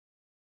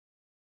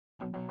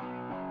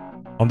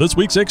On this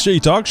week's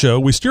XJ Talk Show,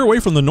 we steer away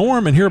from the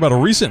norm and hear about a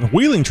recent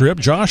wheeling trip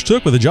Josh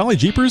took with the Jolly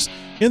Jeepers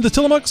in the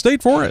Tillamook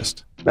State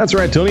Forest. That's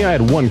right, Tony. I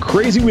had one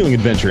crazy wheeling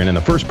adventure, and in the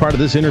first part of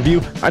this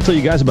interview, I tell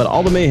you guys about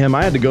all the mayhem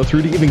I had to go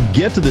through to even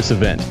get to this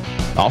event.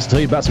 I'll also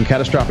tell you about some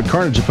catastrophic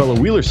carnage a fellow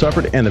wheeler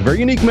suffered and the very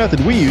unique method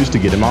we used to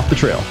get him off the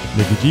trail.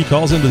 Mickey G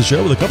calls into the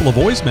show with a couple of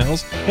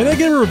voicemails, and I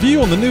give a review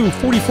on the new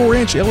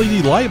 44-inch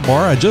LED light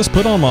bar I just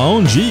put on my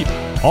own Jeep.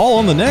 All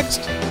on the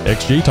next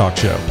XJ Talk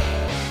Show.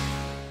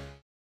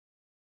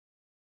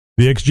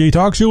 The XJ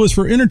Talk Show is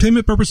for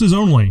entertainment purposes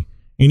only.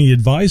 Any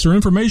advice or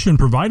information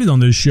provided on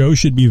this show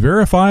should be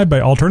verified by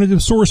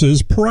alternative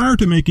sources prior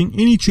to making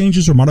any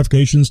changes or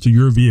modifications to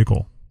your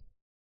vehicle.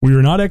 We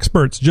are not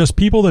experts, just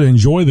people that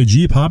enjoy the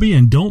Jeep hobby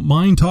and don't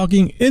mind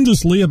talking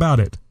endlessly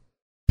about it.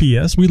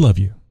 P.S. We love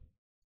you.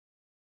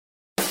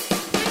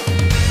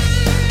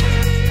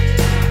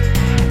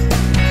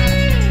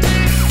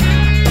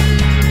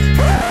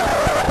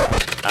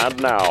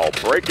 And now,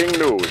 breaking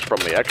news from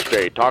the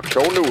XJ Talk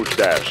Show news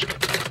desk.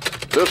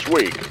 This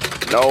week,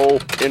 no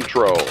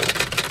intro.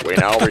 We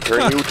now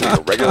return you to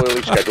your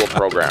regularly scheduled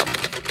program.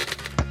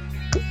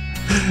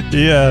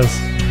 Yes.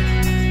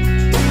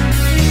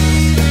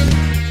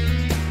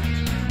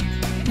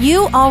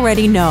 You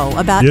already know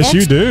about Yes,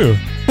 you do.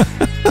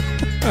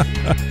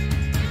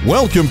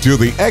 Welcome to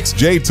the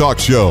XJ Talk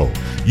Show.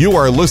 You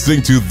are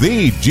listening to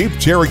the Jeep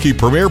Cherokee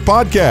Premier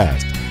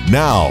Podcast.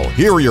 Now,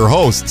 here are your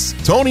hosts,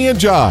 Tony and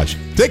Josh.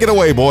 Take it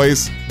away,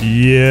 boys.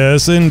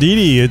 Yes,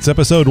 indeedy. It's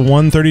episode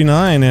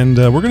 139, and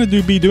we're going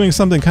to be doing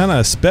something kind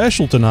of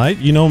special tonight.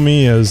 You know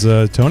me as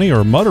Tony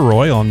or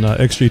Mutteroy on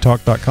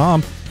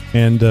xjtalk.com,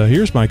 and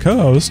here's my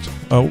co-host.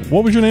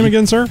 What was your name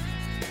again, sir?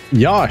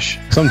 Yosh,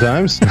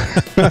 sometimes.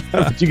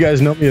 But you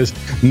guys know me as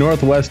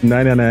Northwest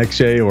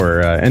 99XJ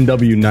or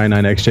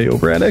NW99XJ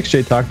over at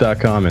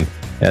xjtalk.com, and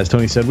as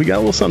Tony said, we got a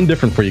little something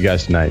different for you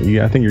guys tonight.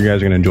 I think you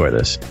guys are going to enjoy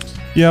this.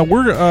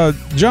 Yeah,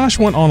 Josh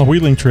went on a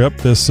wheeling trip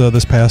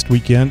this past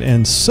weekend,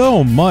 and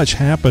so much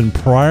happened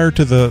prior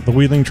to the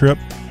wheeling trip,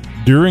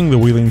 during the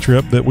wheeling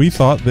trip, that we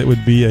thought that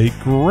would be a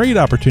great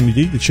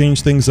opportunity to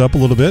change things up a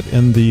little bit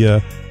in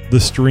the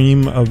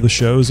stream of the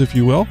shows, if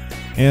you will,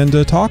 and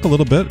talk a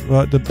little bit,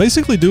 to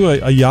basically do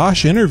a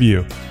Yosh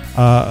interview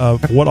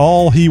of what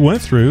all he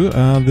went through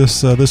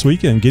this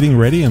weekend, getting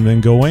ready and then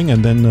going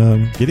and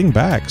then getting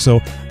back.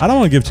 So I don't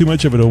want to give too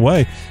much of it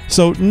away.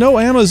 So no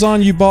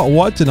Amazon You Bought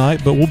What tonight,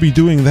 but we'll be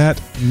doing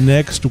that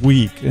next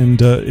week. And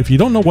if you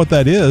don't know what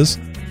that is,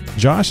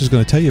 Josh is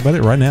going to tell you about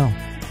it right now.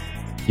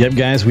 Yep,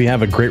 guys, we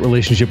have a great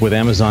relationship with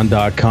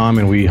Amazon.com,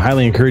 and we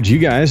highly encourage you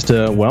guys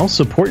to,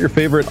 support your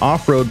favorite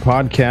off-road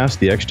podcast,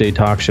 the XJ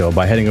Talk Show,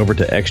 by heading over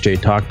to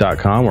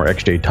xjtalk.com or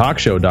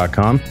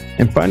xjtalkshow.com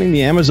and finding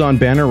the Amazon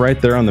banner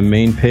right there on the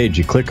main page.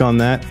 You click on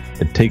that,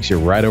 it takes you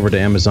right over to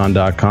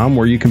Amazon.com,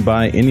 where you can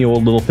buy any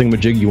old little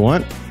thingamajig you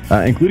want,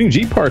 including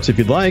Jeep parts if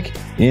you'd like.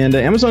 And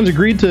Amazon's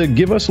agreed to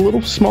give us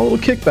a small little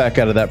kickback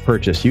out of that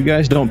purchase. You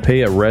guys don't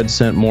pay a red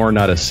cent more,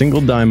 not a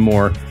single dime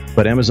more.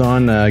 But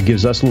Amazon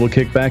gives us a little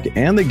kickback,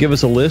 and they give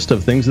us a list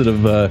of things that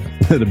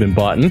have been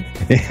bought,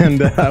 and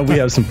we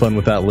have some fun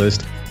with that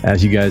list,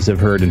 as you guys have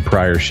heard in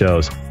prior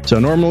shows. So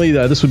normally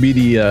this would be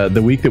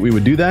the week that we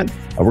would do that.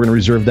 We're going to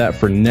reserve that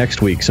for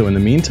next week. So in the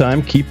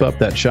meantime, keep up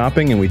that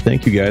shopping, and we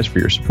thank you guys for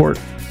your support.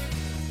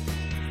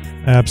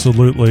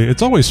 Absolutely,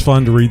 it's always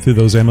fun to read through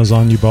those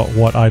Amazon You Bought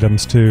What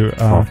items too.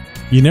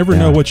 You never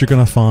know what you're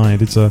going to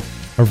find. It's a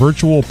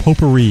virtual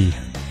potpourri.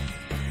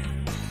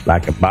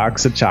 Like a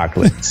box of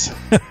chocolates.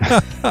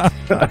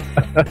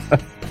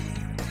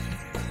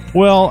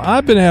 Well,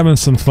 I've been having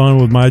some fun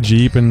with my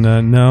Jeep, and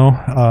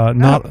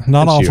not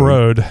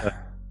off-road.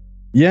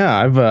 Yeah,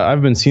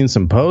 I've been seeing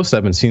some posts.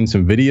 I've been seeing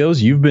some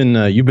videos. You've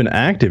been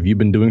active. You've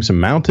been doing some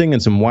mounting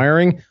and some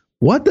wiring.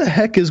 What the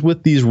heck is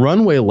with these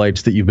runway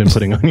lights that you've been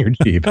putting on your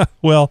Jeep?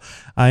 Well,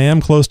 I am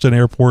close to an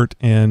airport,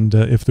 and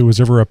if there was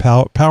ever a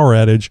power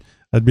outage,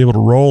 I'd be able to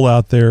roll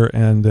out there,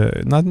 and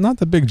not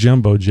the big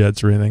jumbo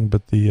jets or anything,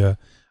 but the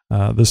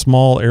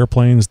small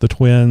airplanes, the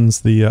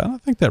twins. I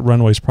think that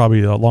runway is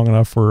probably long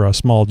enough for a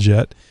small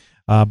jet,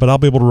 but I'll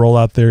be able to roll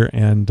out there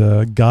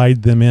and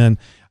guide them in.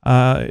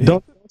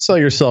 Don't sell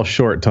yourself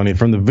short, Tony.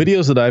 From the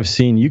videos that I've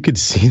seen, you could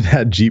see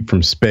that Jeep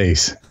from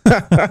space.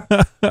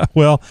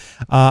 Well,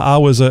 I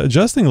was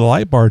adjusting the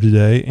light bar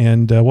today,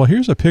 and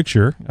here's a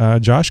picture.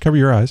 Josh, cover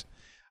your eyes.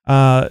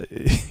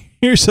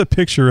 Here's a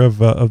picture of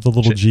the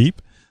little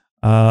Jeep,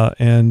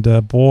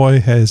 and boy,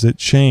 has it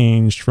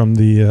changed from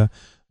the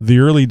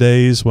early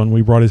days when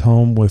we brought it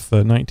home with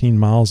 19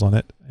 miles on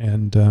it,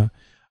 and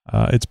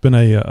it's been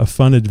a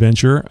fun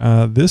adventure.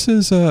 This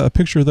is a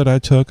picture that I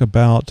took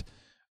about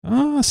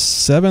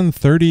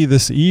 7:30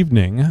 this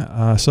evening,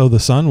 so the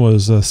sun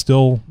was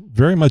still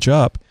very much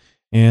up,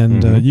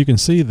 and you can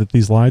see that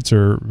these lights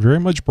are very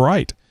much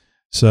bright.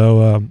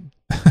 So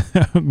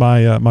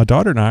my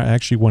daughter and I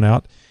actually went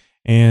out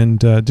and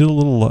did a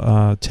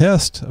little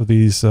test of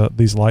these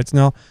lights.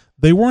 Now,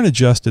 they weren't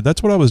adjusted.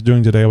 That's what I was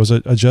doing today. I was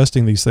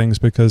adjusting these things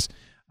because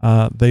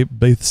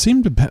they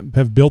seem to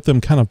have built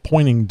them kind of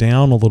pointing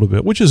down a little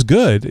bit, which is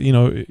good.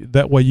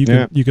 That way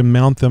you can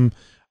mount them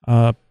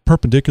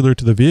perpendicular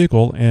to the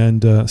vehicle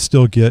and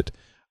still get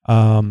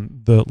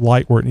the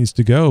light where it needs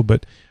to go.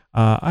 But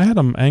I had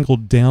them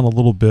angled down a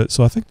little bit,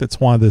 so I think that's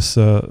why this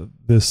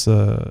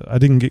I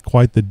didn't get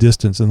quite the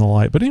distance in the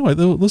light. But anyway,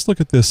 let's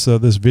look at this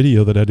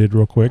video that I did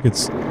real quick.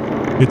 It's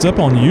up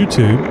on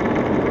YouTube.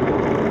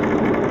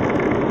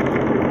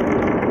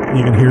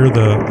 You can hear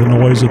the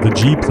noise of the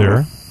Jeep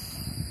there.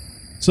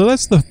 So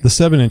that's the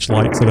 7-inch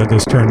lights that I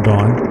just turned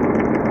on.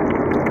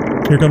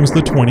 Here comes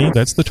the 20.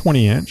 That's the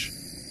 20-inch.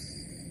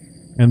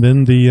 And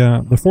then the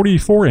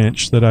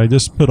 44-inch that I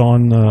just put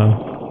on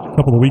a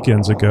couple of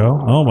weekends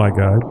ago. Oh my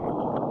God.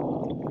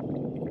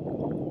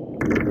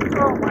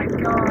 Oh my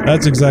God.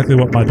 That's exactly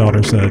what my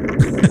daughter said.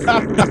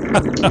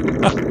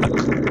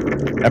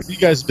 If you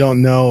guys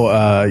don't know,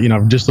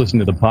 just listen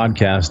to the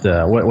podcast.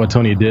 What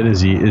Tony did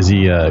is he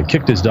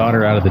kicked his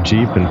daughter out of the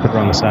Jeep and put her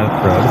on the side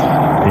of the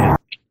road,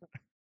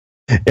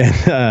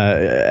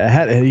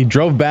 and he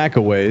drove back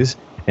a ways.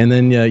 And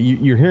then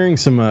you're hearing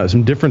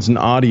some difference in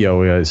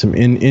audio, some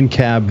in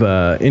cab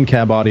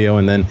audio,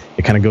 and then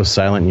it kind of goes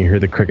silent, and you hear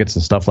the crickets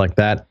and stuff like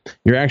that.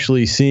 You're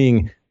actually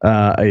seeing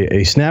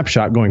a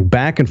snapshot going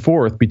back and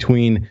forth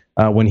between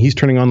when he's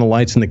turning on the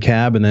lights in the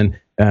cab, and then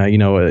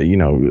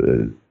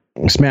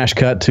smash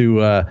cut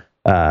to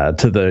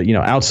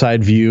the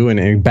outside view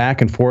and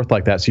back and forth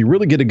like that. So you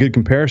really get a good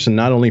comparison,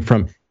 not only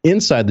from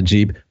inside the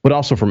Jeep, but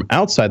also from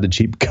outside the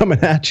Jeep coming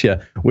at you,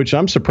 which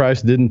I'm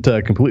surprised didn't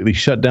completely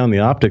shut down the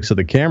optics of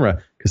the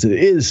camera, because it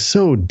is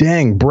so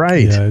dang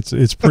bright. Yeah,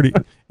 it's pretty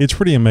it's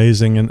pretty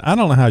amazing. And I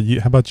don't know how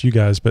about you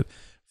guys, but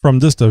from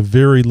just a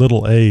very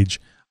little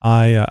age,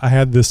 I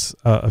had this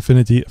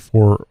affinity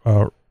for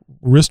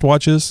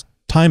wristwatches,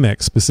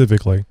 Timex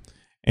specifically,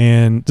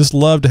 and just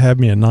loved to have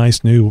me a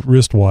nice new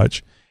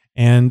wristwatch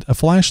and a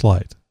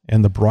flashlight.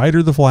 And the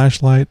brighter the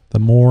flashlight, the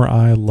more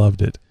I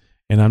loved it.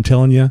 And I'm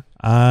telling you,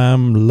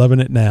 I'm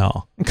loving it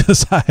now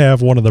because I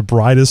have one of the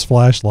brightest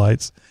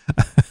flashlights.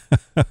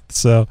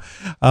 So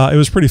it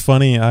was pretty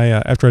funny.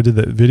 After I did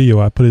that video,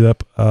 I put it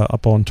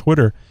up on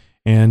Twitter,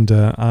 and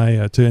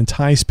to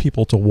entice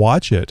people to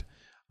watch it,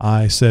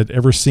 I said,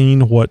 "Ever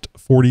seen what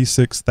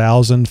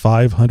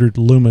 46,500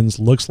 lumens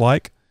looks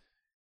like?"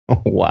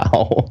 Oh,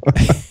 wow.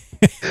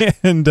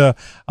 And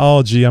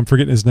I'm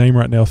forgetting his name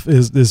right now.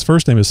 His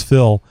first name is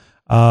Phil.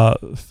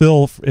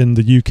 Phil in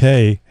the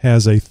UK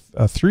has a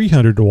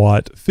 300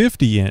 watt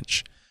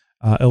 50-inch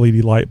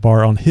LED light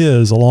bar on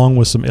his, along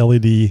with some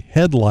LED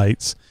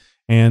headlights,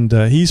 and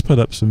he's put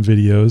up some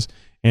videos,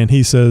 and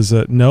he says,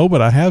 no,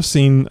 but I have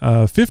seen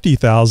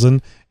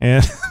 50,000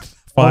 and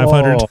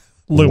 500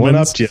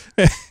 lumens.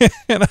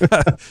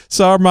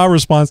 So my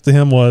response to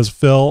him was,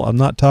 Phil, I'm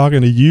not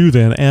talking to you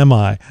then, am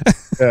I?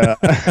 Yeah.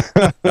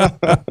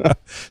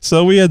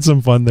 So we had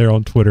some fun there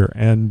on Twitter,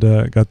 and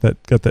got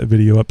that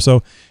video up.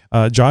 So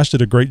Josh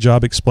did a great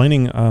job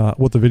explaining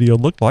what the video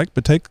looked like,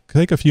 but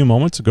take a few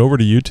moments to go over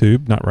to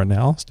YouTube. Not right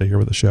now, stay here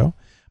with the show,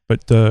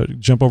 but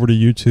jump over to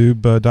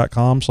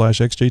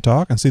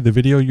youtube.com/XJTalk and see the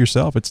video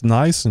yourself. It's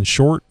nice and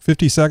short,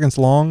 50 seconds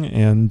long,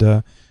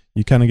 and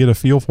you kind of get a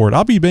feel for it.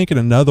 I'll be making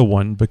another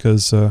one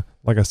because,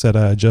 like I said,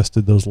 I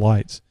adjusted those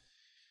lights.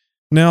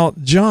 Now,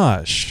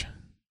 Josh,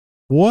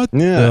 what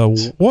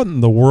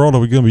in the world are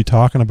we going to be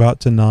talking about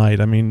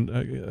tonight? I mean,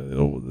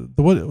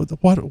 what? I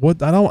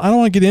don't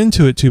want to get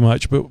into it too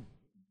much, but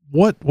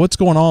what's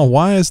going on?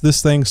 Why is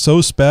this thing so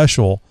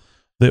special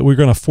that we're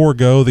going to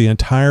forego the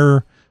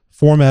entire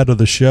format of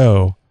the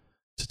show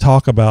to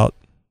talk about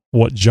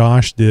what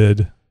Josh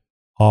did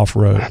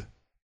off-road?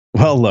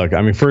 Well, look,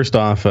 I mean, first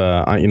off,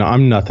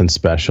 I'm nothing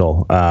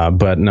special,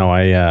 but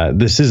no,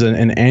 this is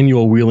an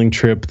annual wheeling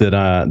trip that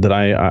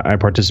I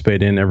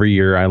participate in every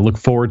year. I look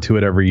forward to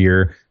it every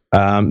year.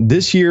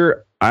 This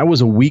year, I was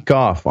a week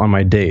off on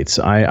my dates.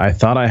 I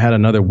thought I had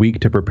another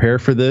week to prepare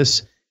for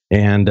this,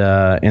 and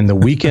the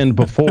weekend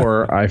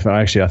before, I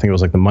think it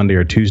was like the Monday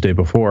or Tuesday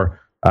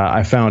before,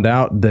 I found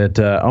out that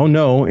oh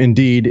no,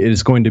 indeed, it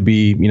is going to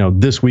be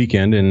this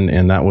weekend,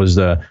 and that was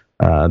the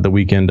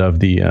weekend of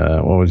the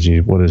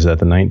what is that,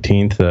 the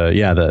 19th?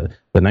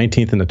 The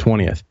 19th and the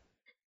 20th.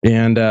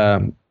 And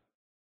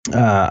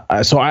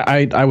so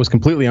I was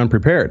completely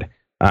unprepared.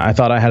 I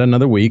thought I had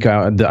another week.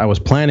 I was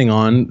planning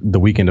on the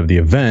weekend of the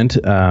event,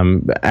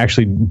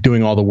 actually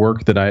doing all the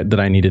work that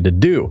I needed to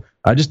do.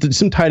 I just did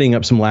some tidying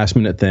up some last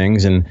minute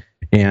things, and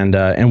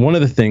one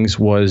of the things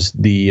was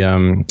the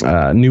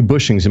new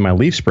bushings in my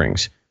leaf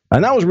springs,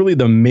 and that was really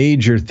the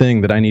major thing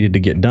that I needed to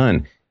get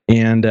done.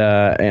 And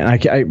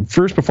I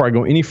first, before I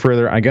go any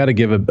further, I got to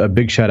give a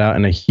big shout out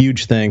and a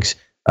huge thanks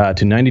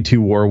to 92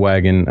 War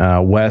Wagon.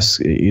 Wes,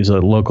 he's a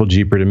local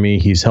Jeeper to me.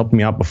 He's helped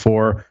me out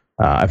before.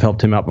 I've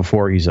helped him out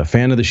before. He's a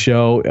fan of the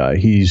show.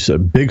 He's a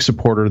big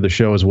supporter of the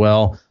show as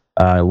well.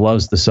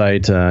 Loves the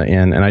site,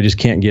 and I just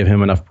can't give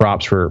him enough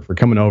props for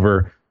coming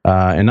over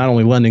and not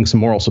only lending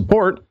some moral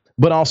support,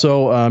 but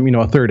also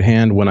a third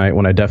hand when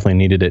I definitely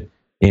needed it.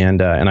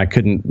 and I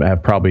couldn't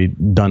have probably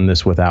done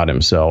this without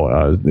him.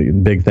 So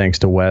big thanks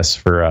to Wes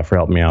for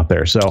helping me out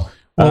there. So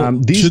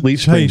these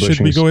leaf spring bushings.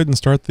 Should we go ahead and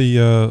start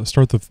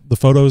the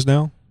photos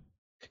now?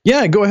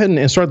 Yeah, go ahead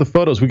and start the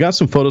photos. We got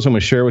some photos I'm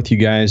going to share with you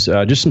guys.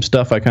 Just some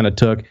stuff I kind of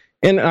took.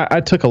 And I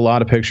took a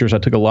lot of pictures. I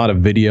took a lot of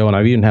video, and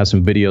I've even had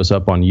some videos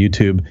up on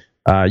YouTube.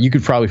 You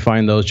could probably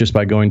find those just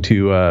by going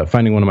to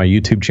finding one of my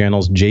YouTube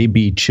channels,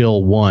 JB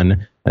Chill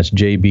 1. That's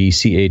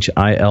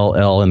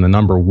JBCHILL and the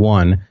number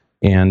 1.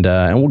 And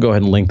we'll go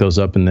ahead and link those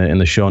up in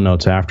the show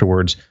notes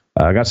afterwards.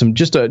 I got some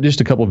just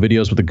a couple of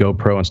videos with the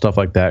GoPro and stuff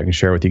like that I can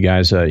share with you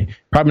guys.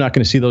 Probably not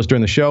going to see those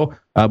during the show,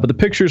 but the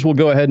pictures we'll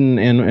go ahead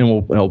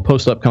and we'll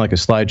post up kind of like a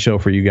slideshow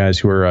for you guys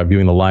who are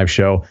viewing the live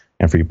show.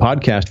 And for you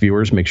podcast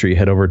viewers, make sure you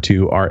head over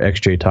to our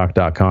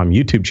xjtalk.com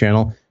YouTube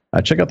channel.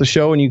 Check out the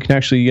show, and you can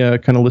actually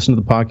kind of listen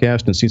to the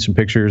podcast and see some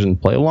pictures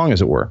and play along,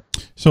 as it were.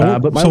 So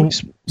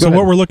what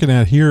we're looking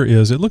at here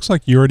is, it looks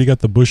like you already got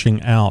the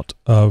bushing out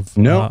of.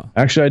 No,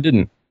 actually, I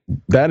didn't.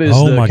 That is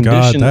the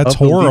condition. God, that's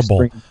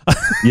horrible.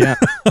 Yeah,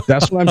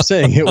 that's what I'm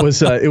saying. It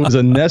was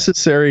a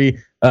necessary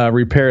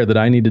repair that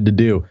I needed to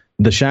do.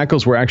 The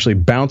shackles were actually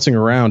bouncing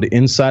around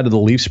inside of the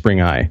leaf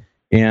spring eye,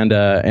 and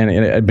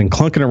it had been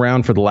clunking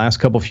around for the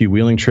last few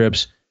wheeling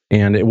trips.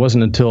 And it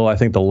wasn't until I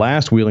think the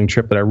last wheeling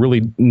trip that I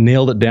really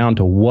nailed it down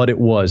to what it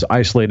was,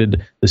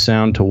 isolated the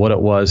sound to what it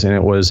was, and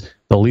it was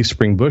the leaf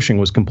spring bushing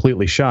was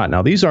completely shot.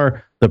 Now, these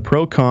are the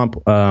ProComp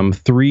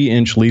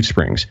 3-inch leaf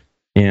springs.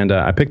 And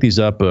I picked these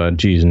up,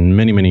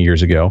 many, many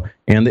years ago,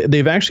 and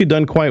they've actually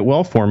done quite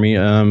well for me,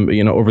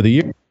 over the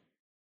years.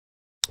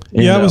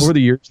 And, over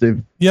the years,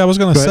 they've. Yeah, I was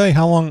going to say,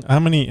 how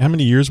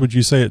many years would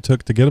you say it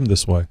took to get them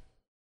this way?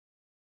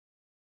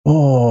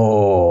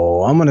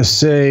 Oh, I'm going to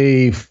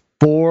say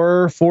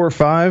 4 or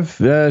 5.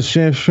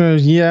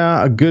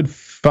 Yeah, a good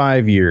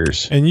 5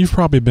 years. And you've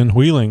probably been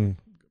wheeling.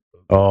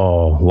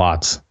 Oh,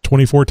 lots.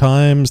 24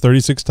 times,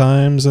 36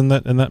 times in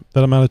that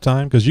amount of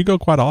time, because you go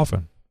quite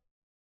often.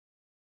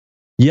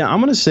 Yeah, I'm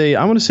gonna say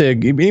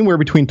anywhere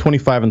between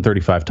 25 and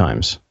 35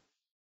 times.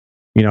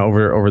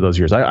 Over those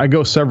years, I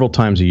go several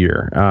times a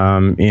year.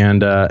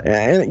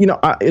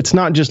 It's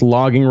not just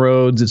logging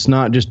roads, it's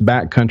not just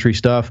backcountry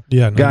stuff.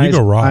 Yeah, no, guys, you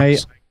go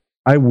rocks.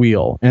 I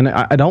wheel, and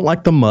I don't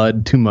like the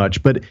mud too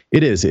much, but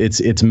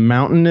it's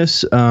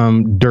mountainous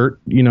dirt.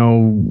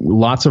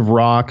 Lots of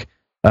rock.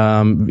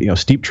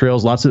 Steep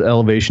trails, lots of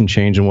elevation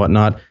change and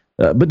whatnot.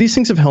 But these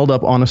things have held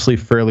up, honestly,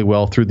 fairly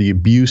well through the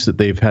abuse that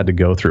they've had to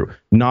go through.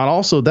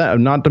 Not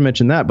to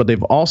mention that, but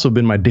they've also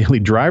been my daily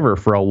driver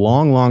for a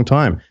long, long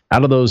time.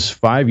 Out of those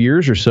 5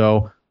 years or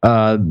so,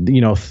 a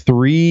good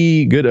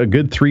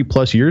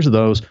 3+ years of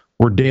those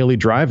were daily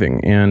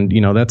driving. And,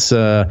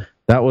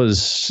 that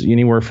was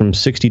anywhere from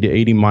 60 to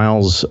 80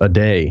 miles a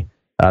day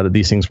that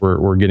these things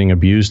were getting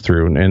abused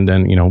through. And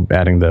then,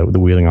 adding the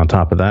wheeling on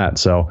top of that.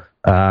 So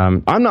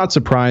I'm not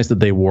surprised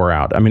that they wore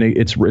out. I mean,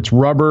 it's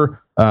rubber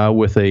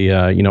with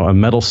a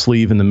metal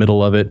sleeve in the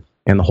middle of it,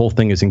 and the whole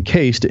thing is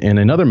encased in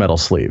another metal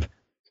sleeve.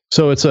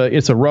 So it's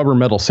a rubber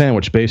metal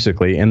sandwich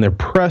basically, and they're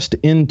pressed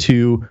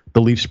into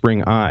the leaf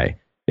spring eye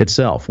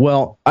itself.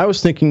 Well, I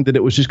was thinking that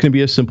it was just going to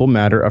be a simple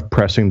matter of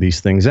pressing these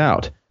things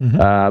out,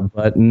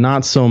 but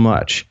not so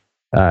much.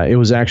 It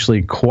was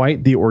actually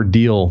quite the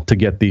ordeal to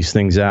get these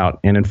things out,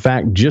 and in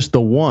fact, just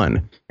the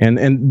one,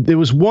 and there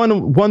was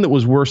one that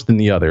was worse than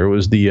the other. It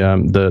was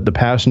the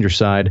passenger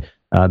side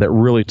that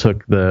really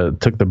took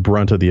the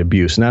brunt of the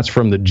abuse, and that's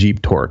from the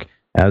Jeep torque.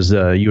 As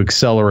you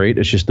accelerate,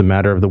 it's just a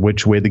matter of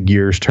which way the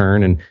gears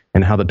turn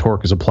and how the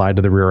torque is applied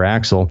to the rear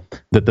axle.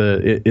 That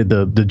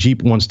the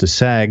Jeep wants to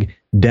sag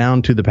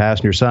down to the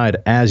passenger side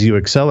as you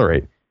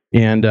accelerate,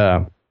 and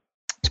that's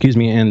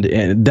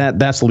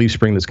the leaf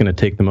spring that's going to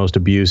take the most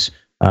abuse.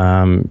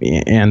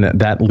 And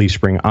that leaf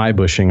spring eye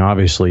bushing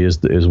obviously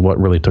is what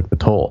really took the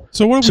toll.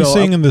 So what are we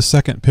seeing in the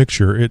second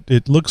picture?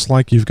 It looks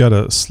like you've got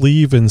a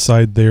sleeve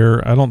inside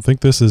there. I don't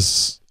think this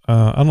is.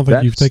 I don't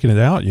think you've taken it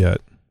out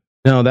yet.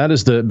 No, that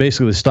is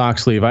basically the stock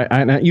sleeve.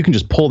 You can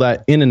just pull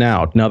that in and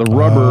out. Now the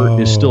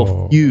rubber is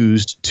still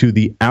fused to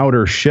the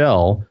outer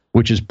shell,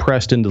 which is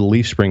pressed into the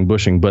leaf spring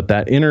bushing, but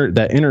that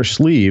inner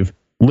sleeve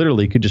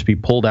literally could just be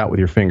pulled out with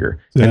your finger.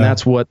 Yeah. And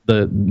that's what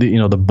the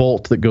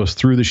bolt that goes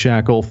through the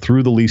shackle,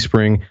 through the leaf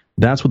spring,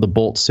 that's what the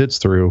bolt sits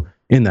through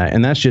in that.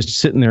 And that's just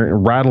sitting there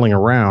and rattling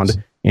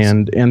around.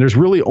 And there's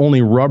really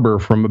only rubber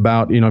from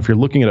about, if you're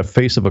looking at a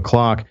face of a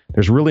clock,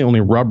 there's really only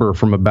rubber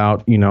from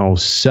about,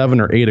 7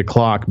 or 8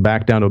 o'clock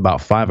back down to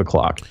about 5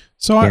 o'clock.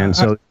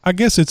 So I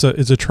guess it's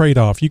a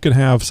trade-off. You can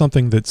have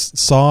something that's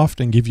soft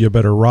and give you a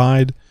better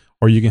ride,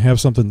 or you can have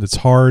something that's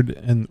hard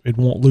and it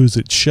won't lose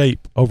its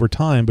shape over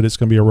time, but it's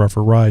going to be a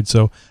rougher ride.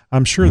 So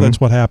I'm sure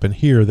that's what happened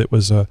here. That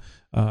was a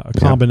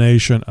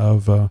combination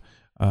of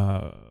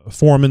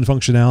form and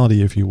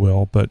functionality, if you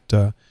will. But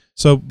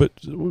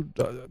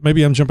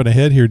maybe I'm jumping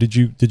ahead here. Did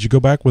you go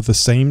back with the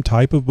same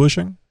type of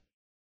bushing?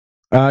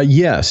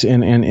 Yes,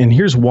 and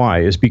here's why,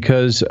 is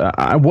because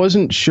I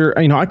wasn't sure.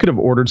 I could have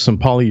ordered some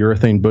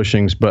polyurethane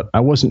bushings, but I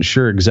wasn't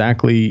sure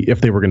exactly if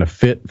they were going to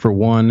fit, for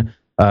one.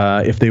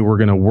 if they were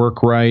going to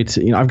work right.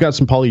 I've got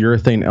some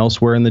polyurethane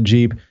elsewhere in the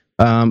Jeep,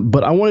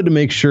 but I wanted to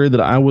make sure that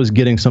I was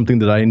getting something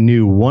that I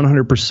knew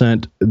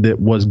 100% that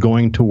was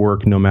going to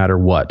work no matter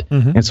what.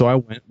 And so I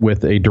went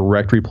with a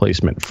direct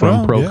replacement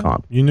from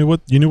ProComp. You knew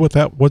what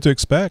to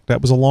expect.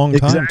 That was a long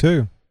time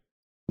too.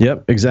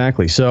 Yep,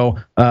 exactly. So,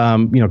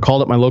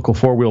 called up my local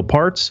 4-wheel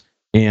parts,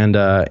 and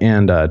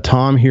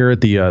Tom here at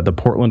the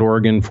Portland,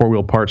 Oregon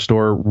 4-wheel parts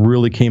store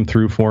really came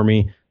through for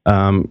me.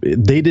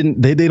 They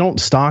don't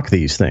stock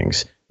these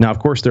things. Now, of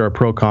course, they're a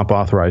ProComp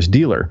authorized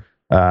dealer.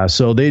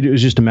 So it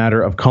was just a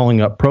matter of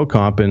calling up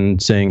ProComp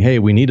and saying, hey,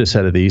 we need a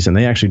set of these. And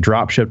they actually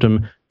drop shipped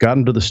them, got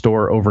them to the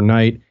store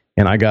overnight,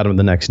 and I got them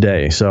the next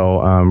day.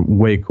 So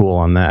way cool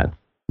on that.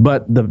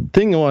 But the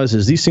thing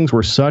is these things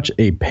were such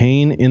a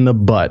pain in the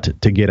butt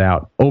to get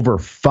out. Over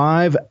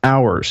 5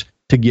 hours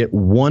to get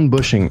one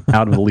bushing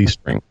out of the leaf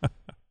spring.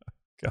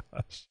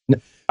 Gosh.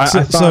 I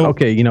thought,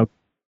 okay,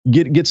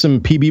 get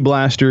some PB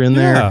Blaster in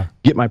there,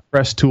 get my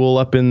press tool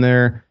up in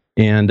there,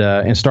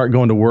 and start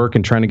going to work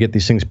and trying to get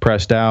these things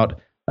pressed out.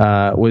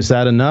 Was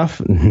that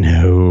enough?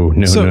 No,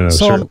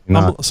 certainly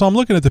not. So I'm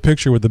looking at the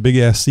picture with the big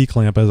ass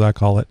C-clamp, as I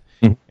call it,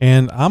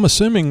 and I'm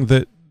assuming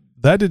that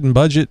didn't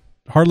budge it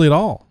hardly at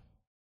all.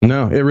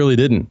 No, it really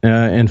didn't.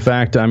 In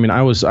fact, I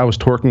was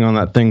torquing on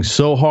that thing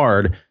so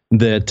hard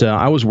that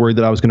I was worried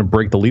that I was going to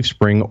break the leaf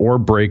spring or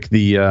break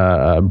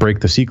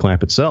the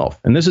C-clamp itself.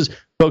 And this is,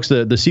 folks,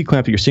 the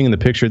C-clamp that you're seeing in the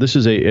picture. This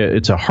is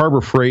it's a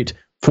Harbor Freight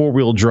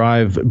 4-wheel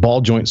drive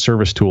ball joint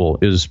service tool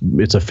is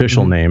its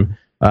official name.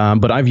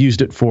 But I've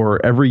used it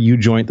for every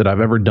U-joint that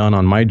I've ever done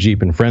on my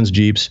Jeep and friends'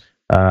 Jeeps.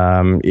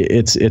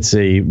 It's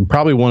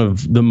probably one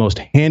of the most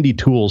handy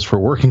tools for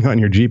working on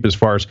your Jeep as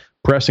far as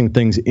pressing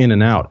things in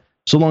and out.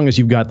 So long as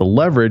you've got the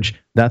leverage,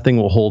 that thing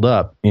will hold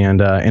up,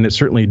 and it's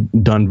certainly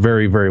done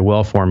very, very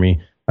well for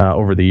me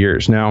over the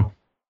years. Now,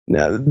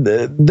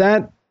 the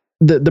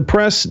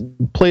press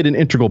played an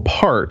integral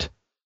part,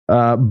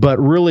 but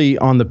really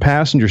on the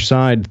passenger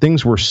side,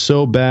 things were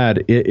so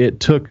bad. It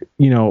took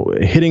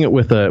hitting it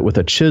with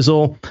a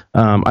chisel.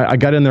 I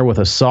got in there with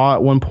a saw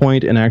at one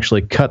point and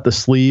actually cut the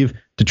sleeve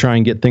to try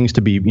and get things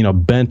to be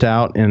bent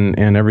out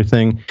and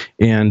everything.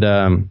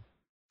 And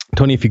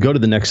Tony, if you go to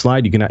the next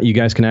slide, you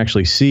guys can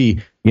actually see,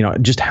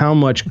 just how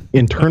much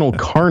internal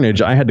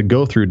carnage I had to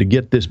go through to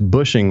get this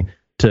bushing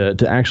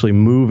to actually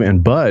move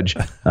and budge.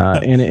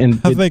 And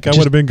I think I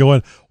would have been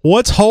going,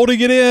 what's holding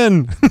it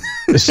in?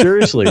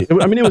 Seriously.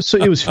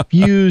 It was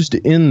fused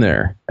in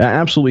there,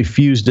 absolutely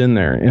fused in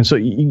there. And so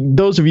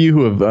those of you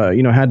who have,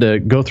 had to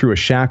go through a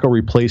shackle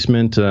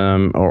replacement,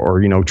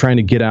 or trying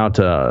to get out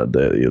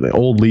the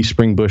old leaf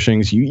spring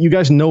bushings, you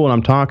guys know what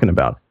I'm talking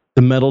about.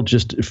 The metal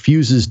just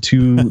fuses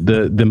to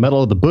the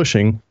metal of the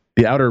bushing,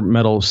 the outer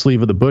metal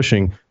sleeve of the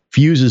bushing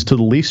fuses to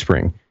the leaf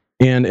spring.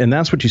 And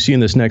that's what you see in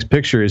this next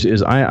picture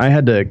is I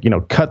had to,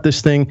 cut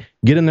this thing,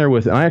 get in there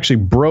with, and I actually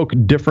broke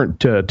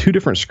two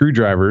different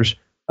screwdrivers,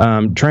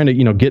 trying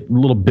to, get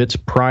little bits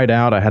pried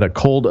out. I had a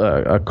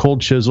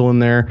cold chisel in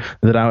there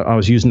that I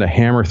was using to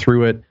hammer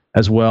through it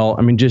as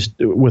well. Just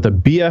with a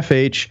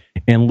BFH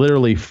and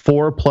literally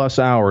 4+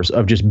 hours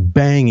of just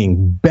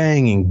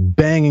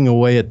banging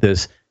away at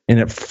this. And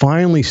it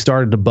finally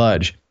started to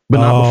budge, but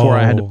not before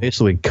I had to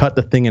basically cut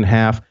the thing in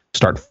half,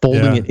 start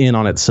folding it in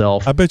on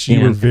itself. I bet you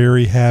were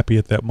very happy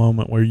at that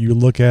moment where you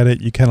look at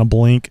it, you kind of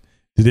blink.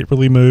 Did it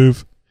really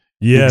move?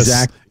 Yes,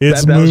 exactly.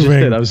 It's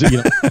moving. That was just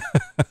it.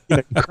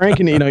 I was,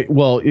 cranking,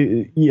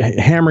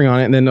 hammering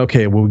on it, and then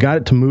we got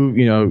it to move,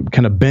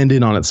 kind of bend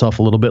in on itself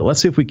a little bit.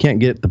 Let's see if we can't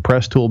get the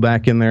press tool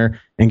back in there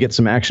and get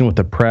some action with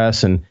the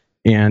press, and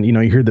you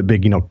hear the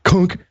big,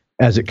 kunk,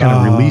 as it kind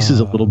of releases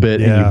a little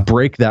bit, and you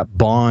break that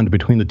bond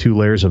between the two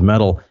layers of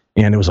metal.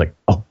 And it was like,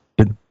 oh,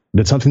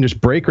 did something just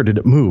break or did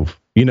it move?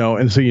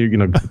 And so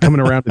you're coming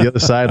around to the other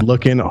side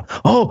looking,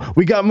 oh,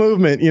 we got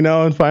movement,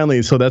 and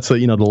finally, so that's the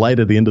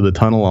light at the end of the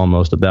tunnel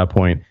almost at that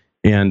point.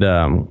 And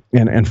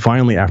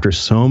finally, after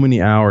so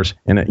many hours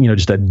and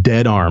just a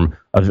dead arm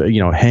of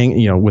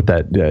with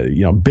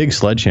that big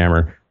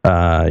sledgehammer,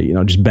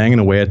 just banging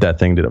away at that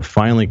thing, did it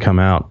finally come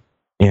out?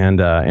 And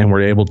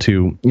we're able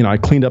to, I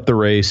cleaned up the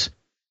race,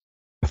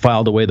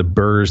 filed away the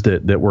burrs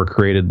that were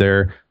created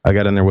there. I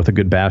got in there with a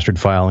good bastard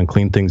file and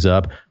cleaned things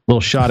up. A little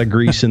shot of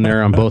grease in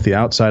there on both the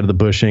outside of the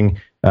bushing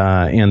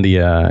and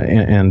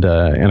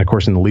of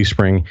course in the leaf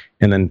spring.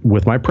 And then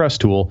with my press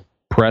tool,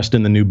 pressed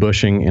in the new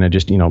bushing, and it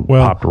just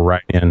popped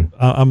right in.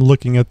 I'm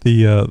looking at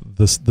the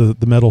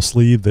metal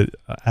sleeve that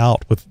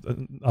out with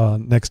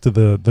next to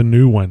the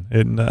new one,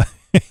 and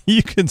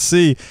you can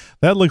see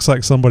that looks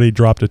like somebody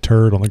dropped a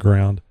turd on the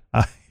ground.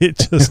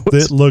 It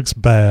looks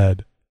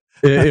bad.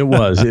 It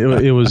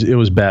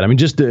was bad.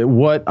 Just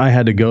what I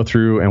had to go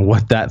through and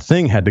what that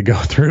thing had to go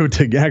through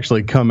to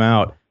actually come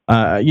out.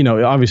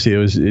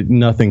 Obviously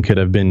nothing could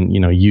have been,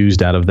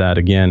 used out of that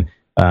again.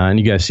 And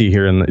you guys see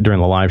here during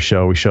the live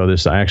show, we show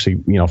this. I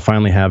actually,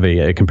 finally have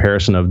a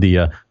comparison of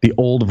the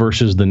old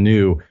versus the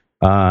new.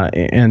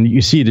 And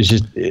you see it is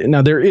just,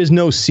 now there is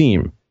no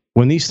seam.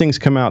 When these things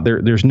come out,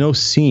 there's no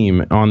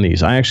seam on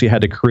these. I actually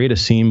had to create a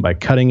seam by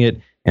cutting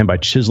it and by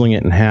chiseling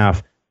it in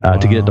half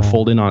to get it to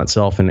fold in on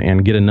itself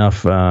and get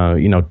enough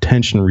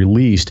tension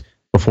released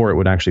before it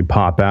would actually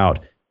pop out.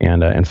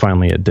 And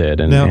finally it did.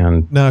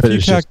 Now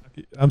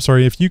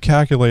if you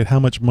calculate how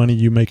much money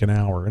you make an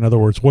hour, in other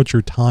words, what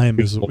your time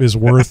is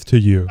worth to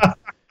you,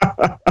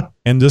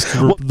 and just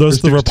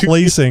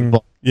replacing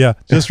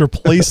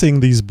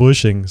these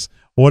bushings,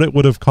 what it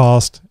would have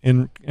cost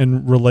in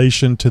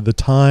relation to the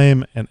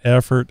time and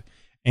effort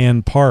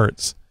and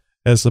parts,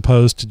 as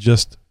opposed to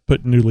just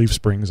putting new leaf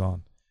springs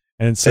on.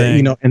 And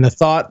saying, and the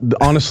thought,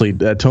 honestly,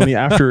 Tony,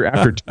 after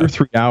 2 or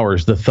 3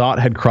 hours, the thought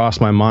had crossed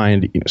my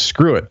mind,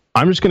 screw it.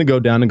 I'm just going to go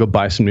down and go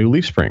buy some new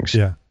leaf springs.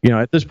 Yeah.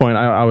 At this point,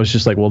 I was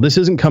just like, well, this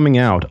isn't coming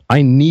out.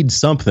 I need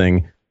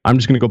something. I'm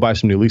just going to go buy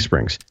some new leaf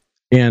springs.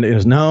 And it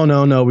was, no,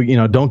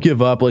 don't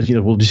give up.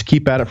 We'll just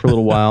keep at it for a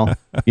little while.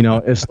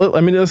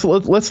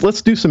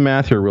 Let's do some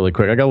math here really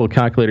quick. I got a little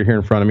calculator here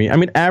in front of me. I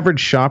mean,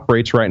 average shop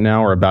rates right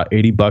now are about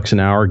 $80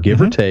 an hour,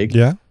 give or take.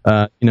 Yeah.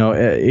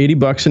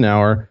 $80 an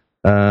hour.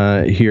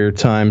 Here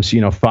times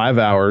 5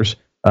 hours,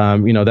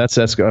 that's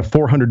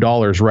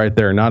 $400 right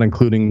there, not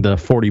including the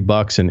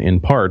 $40 in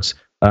parts,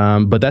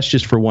 but that's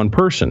just for one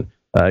person.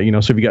 So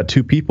if you got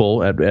two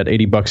people at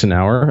 $80 an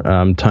hour,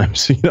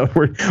 times,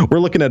 we're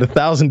looking at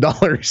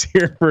 $1,000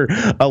 here for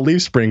a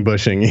leaf spring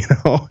bushing,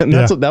 and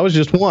that was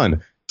just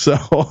one. So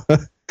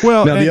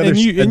well,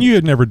 you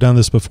had never done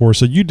this before,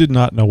 so you did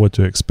not know what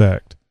to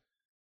expect.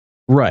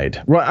 Right.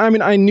 Well, I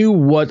mean, I knew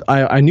what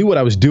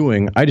I was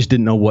doing. I just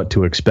didn't know what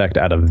to expect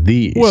out of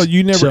these. Well,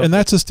 and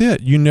that's just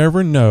it. You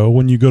never know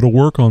when you go to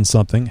work on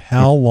something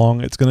how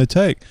long it's going to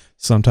take.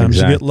 Sometimes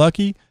you get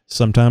lucky,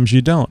 sometimes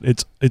you don't.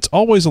 It's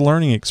always a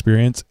learning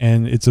experience,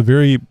 and it's a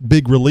very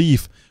big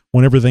relief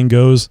when everything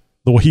goes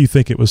the way you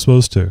think it was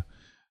supposed to.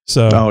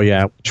 So. Oh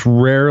yeah, it's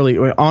rarely.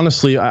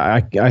 Honestly,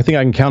 I think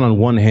I can count on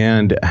one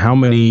hand how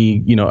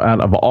many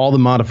out of all the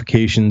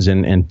modifications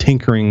and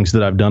tinkerings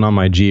that I've done on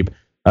my Jeep.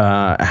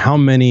 How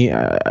many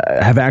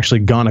have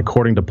actually gone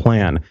according to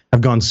plan,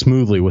 have gone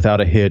smoothly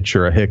without a hitch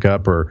or a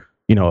hiccup or,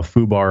 a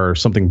foobar or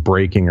something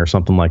breaking or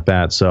something like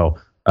that. So,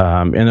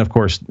 and of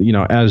course,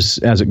 as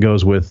it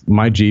goes with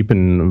my Jeep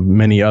and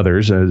many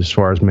others, as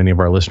far as many of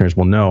our listeners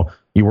will know,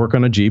 you work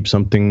on a Jeep,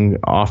 something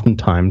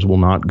oftentimes will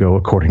not go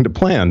according to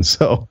plan.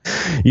 So,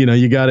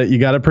 you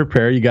gotta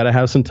prepare, you gotta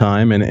have some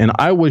time. And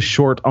I was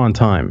short on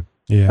time.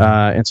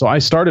 Yeah. And so I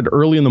started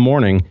early in the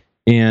morning.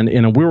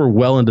 And we were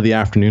well into the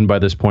afternoon by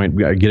this point,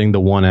 getting the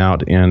one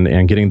out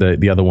and getting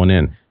the other one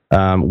in.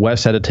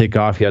 Wes had to take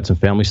off. He had some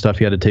family stuff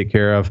he had to take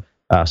care of.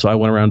 So I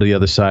went around to the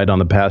other side on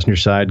the passenger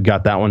side,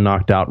 got that one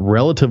knocked out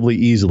relatively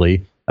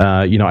easily.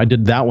 I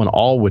did that one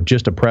all with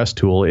just a press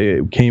tool.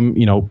 It came,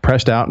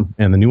 pressed out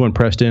and the new one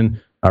pressed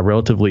in.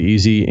 Relatively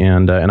easy,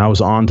 and I was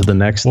on to the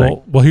next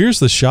thing. Well, here's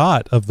the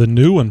shot of the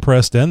new one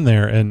pressed in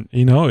there, and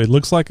it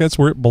looks like that's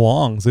where it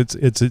belongs.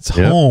 It's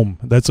home.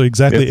 That's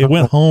exactly. It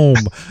went home.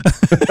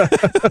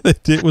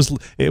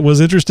 It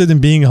was interested in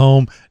being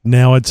home.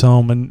 Now it's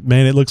home, and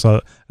man, it looks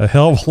a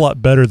hell of a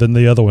lot better than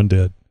the other one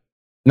did.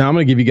 Now I'm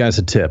going to give you guys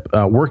a tip.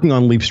 Working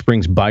on leaf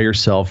springs by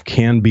yourself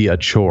can be a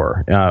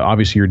chore.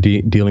 Obviously, you're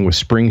dealing with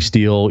spring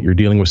steel. You're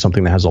dealing with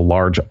something that has a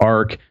large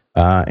arc.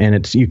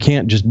 And you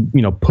can't just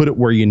put it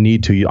where you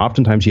need to.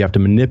 Oftentimes you have to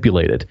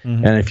manipulate it.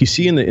 Mm-hmm. And if you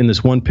see in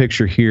this one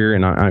picture here,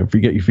 and for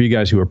you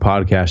guys who are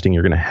podcasting,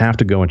 you're going to have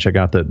to go and check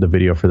out the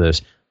video for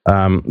this.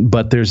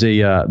 But there's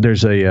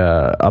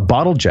a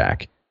bottle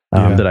jack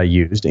that I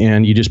used,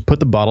 and you just put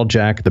the bottle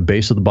jack, the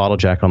base of the bottle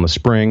jack on the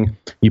spring.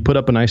 You put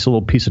up a nice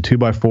little piece of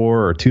 2x4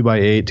 or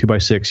 2x8,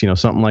 2x6,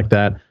 something like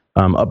that,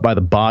 up by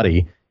the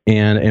body,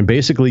 and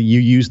basically you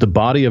use the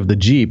body of the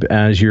Jeep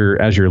as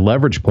your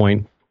leverage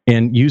point.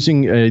 And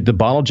using the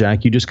bottle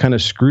jack, you just kind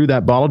of screw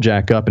that bottle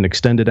jack up and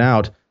extend it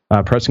out,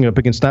 pressing up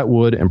against that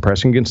wood and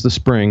pressing against the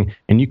spring.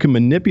 And you can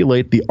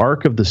manipulate the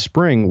arc of the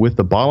spring with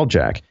the bottle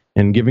jack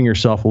and giving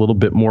yourself a little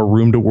bit more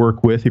room to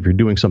work with if you're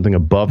doing something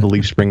above the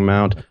leaf spring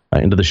mount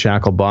into the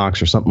shackle box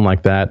or something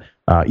like that.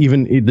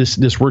 Even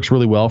this works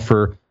really well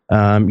for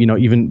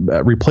even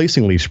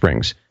replacing leaf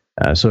springs.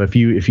 So if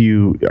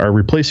you are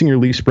replacing your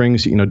leaf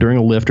springs, during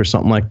a lift or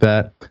something like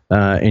that,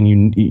 and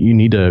you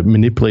need to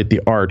manipulate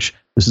the arch,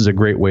 this is a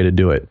great way to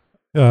do it.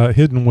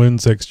 Hidden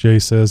Winds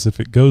XJ says if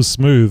it goes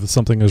smooth,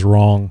 something is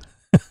wrong.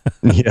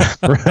 Yeah,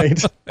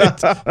 right.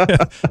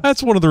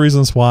 That's one of the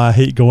reasons why I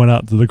hate going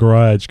out to the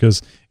garage,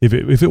 because if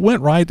it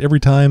went right every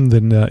time,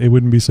 then it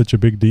wouldn't be such a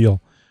big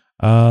deal.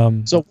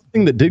 So one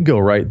thing that did go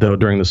right, though,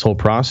 during this whole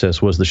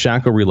process was the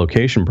shackle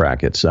relocation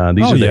brackets. These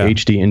are the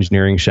HD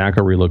Engineering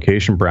shackle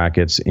relocation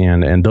brackets,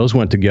 and those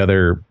went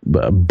together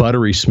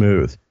buttery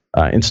smooth.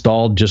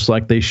 Installed just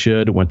like they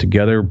should, went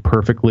together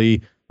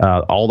perfectly.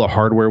 All the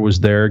hardware was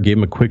there. Gave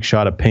them a quick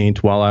shot of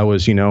paint while I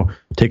was,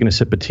 taking a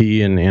sip of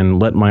tea and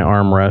letting my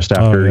arm rest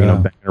after,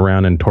 banging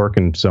around and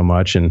torquing so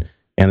much. And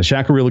the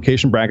shackle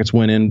relocation brackets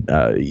went in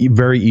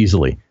very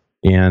easily.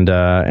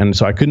 And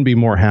so I couldn't be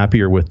more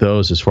happier with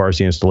those as far as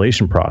the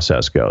installation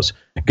process goes.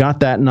 Got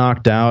that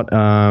knocked out,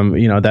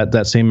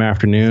 that same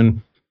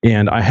afternoon.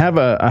 And I have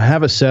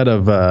a set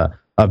of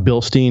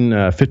Bilstein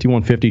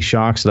 5150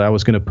 shocks that I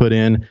was going to put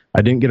in.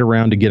 I didn't get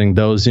around to getting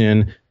those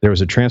in. There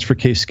was a transfer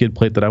case skid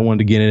plate that I wanted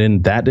to get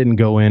in. That didn't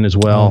go in as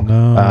well. Oh,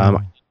 no.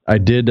 I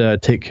did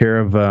take care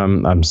of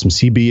some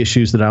CB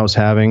issues that I was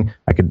having.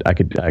 I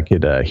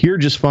could hear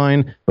just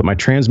fine, but my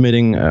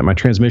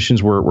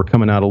transmissions were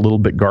coming out a little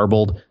bit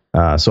garbled.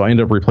 So I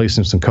ended up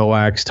replacing some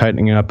coax,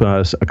 tightening up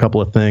a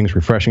couple of things,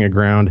 refreshing a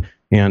ground,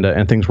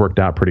 and things worked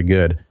out pretty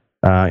good.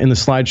 In the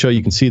slideshow,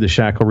 you can see the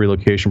shackle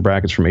relocation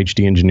brackets from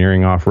HD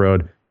Engineering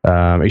Off-Road,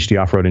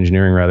 HD Off-Road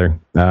Engineering rather,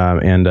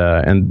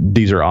 and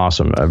these are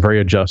awesome. Very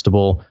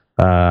adjustable,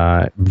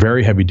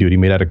 very heavy duty,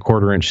 made out of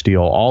 1/4-inch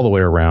steel all the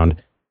way around,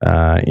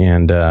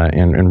 and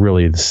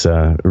really it's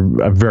a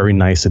very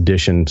nice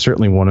addition.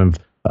 Certainly one of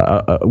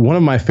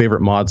my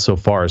favorite mods so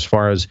far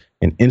as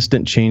an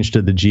instant change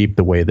to the Jeep,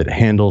 the way that it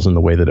handles and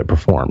the way that it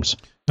performs.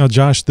 Now,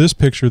 Josh, this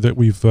picture that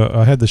we've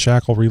had the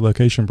shackle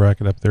relocation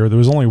bracket up there, there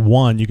was only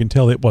one. You can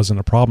tell it wasn't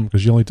a problem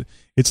because you only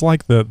it's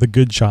like the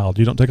good child.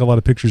 You don't take a lot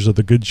of pictures of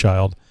the good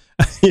child.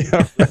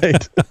 Yeah,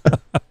 right.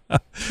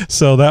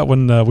 So that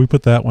one, we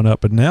put that one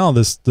up. But now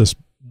this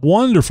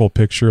wonderful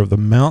picture of the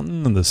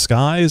mountain and the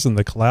skies and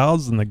the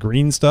clouds and the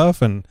green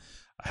stuff. And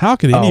how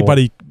could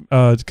anybody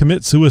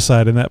commit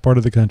suicide in that part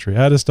of the country?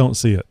 I just don't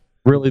see it.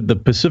 Really, the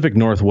Pacific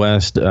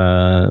Northwest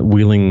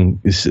wheeling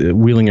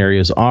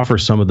areas offer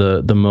some of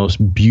the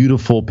most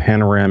beautiful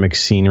panoramic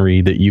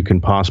scenery that you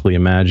can possibly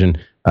imagine.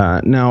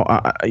 Now,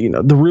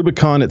 the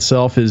Rubicon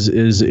itself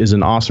is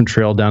an awesome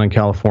trail down in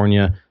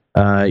California.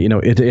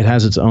 It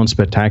has its own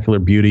spectacular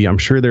beauty. I'm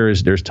sure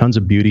there's tons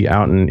of beauty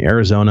out in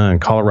Arizona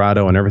and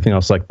Colorado and everything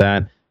else like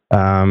that.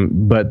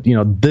 But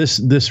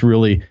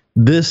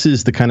this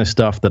is the kind of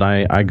stuff that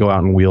I go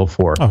out and wheel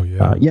for. Oh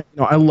yeah.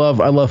 I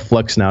love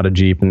flexing out a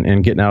Jeep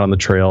and getting out on the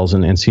trails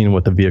and seeing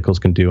what the vehicles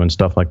can do and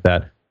stuff like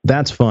that.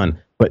 That's fun.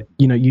 But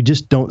you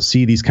just don't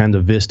see these kinds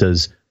of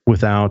vistas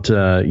without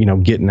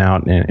getting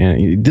out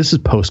and this is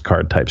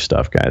postcard type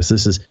stuff,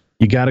 guys.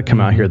 You got to come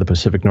out here to the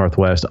Pacific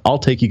Northwest. I'll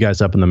take you guys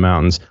up in the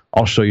mountains.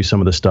 I'll show you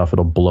some of the stuff.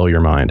 It'll blow your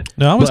mind.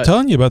 Now, I was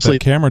telling you about that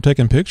camera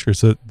taking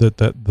pictures that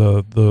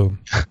the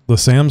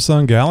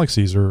Samsung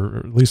Galaxies,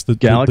 or at least the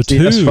Galaxy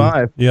the 2.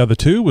 S5. Yeah, the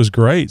 2 was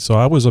great. So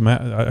I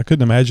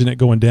couldn't imagine it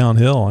going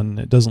downhill, and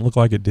it doesn't look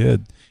like it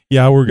did.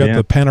 Yeah, we've got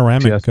the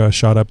panoramic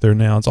shot up there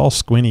now. It's all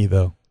squinty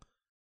though.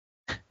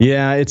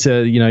 Yeah, it's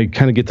you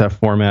kind of get that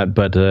format,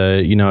 but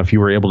if you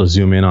were able to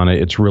zoom in on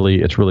it, it's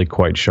really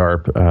quite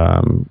sharp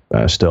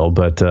still.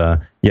 But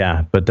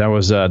but that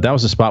was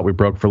a spot we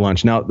broke for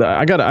lunch. Now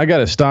I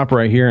gotta stop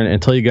right here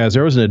and tell you guys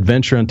there was an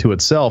adventure unto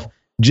itself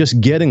just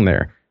getting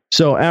there.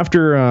 So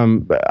after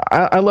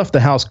I left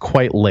the house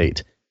quite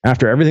late.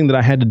 After everything that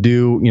I had to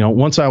do,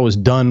 once I was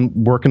done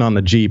working on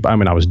the Jeep, I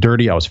was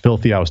dirty, I was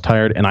filthy, I was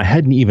tired, and I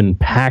hadn't even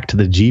packed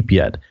the Jeep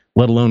yet,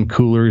 let alone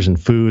coolers and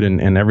food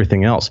and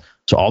everything else.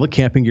 So all the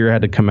camping gear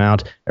had to come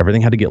out.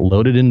 Everything had to get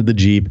loaded into the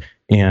Jeep.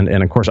 And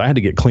of course, I had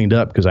to get cleaned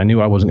up because I knew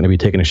I wasn't going to be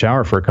taking a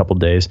shower for a couple of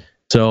days.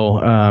 So,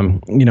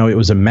 it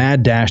was a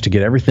mad dash to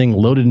get everything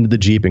loaded into the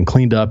Jeep and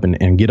cleaned up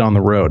and get on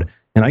the road.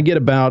 And I get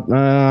about,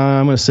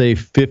 I'm going to say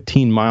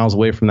 15 miles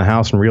away from the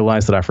house and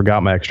realize that I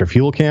forgot my extra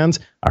fuel cans.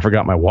 I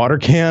forgot my water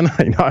can.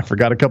 I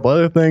forgot a couple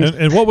other things.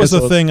 And what was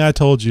the thing I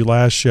told you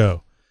last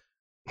show?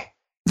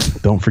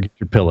 Don't forget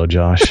your pillow,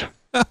 Josh.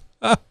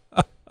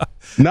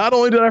 Not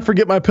only did I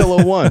forget my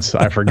pillow once,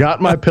 I forgot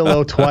my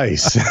pillow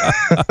twice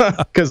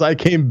because I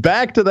came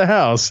back to the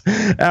house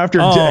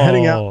after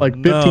heading out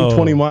like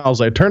 20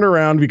 miles. I turned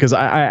around because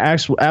I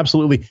actually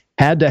absolutely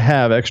had to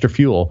have extra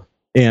fuel.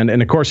 And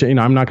of course,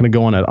 I'm not going to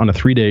go on a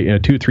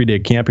 2-3 day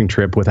camping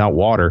trip without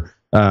water.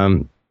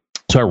 So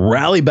I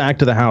rally back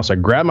to the house. I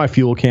grab my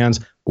fuel cans,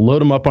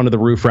 load them up onto the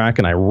roof rack,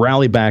 and I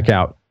rally back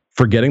out,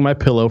 forgetting my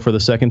pillow for the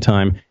second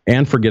time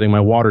and forgetting my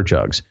water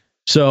jugs.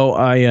 So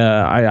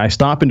I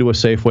stop into a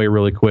Safeway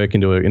really quick,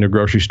 into a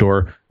grocery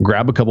store,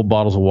 grab a couple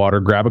bottles of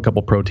water, grab a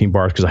couple protein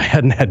bars because I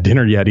hadn't had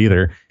dinner yet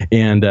either.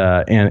 And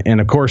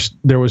of course,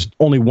 there was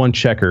only one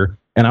checker,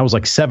 and I was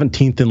like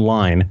 17th in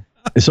line.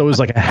 So it was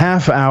like a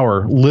half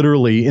hour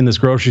literally in this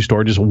grocery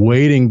store just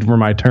waiting for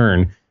my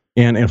turn,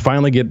 and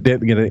finally get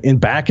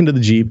back into the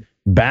Jeep,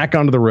 back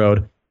onto the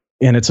road.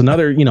 And it's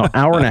another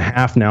hour and a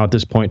half now at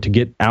this point to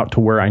get out to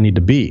where I need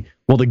to be.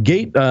 Well, the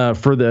gate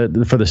for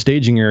the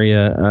staging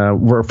area,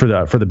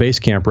 for the base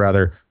camp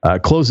rather,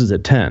 closes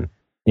at 10,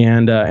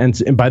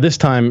 and by this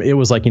time it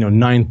was like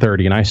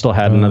 9:30, and I still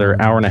had another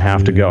hour and a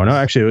half to go. No,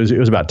 actually it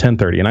was about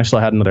 10:30, and I still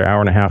had another hour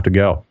and a half to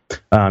go,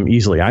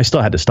 easily. I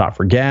still had to stop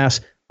for gas.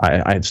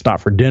 I had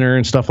stopped for dinner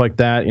and stuff like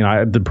that.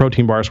 The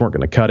protein bars weren't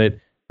going to cut it.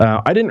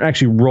 I didn't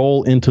actually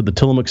roll into the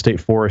Tillamook State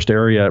Forest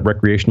area,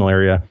 recreational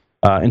area,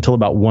 until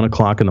about 1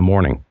 o'clock in the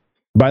morning.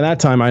 By that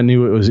time, I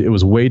knew it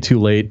was way too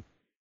late.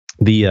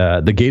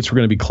 The gates were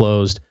going to be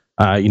closed.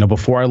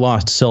 Before I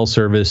lost cell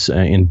service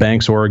in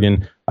Banks,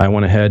 Oregon, I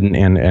went ahead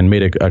and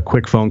made a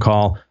quick phone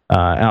call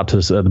out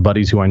to the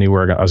buddies who I knew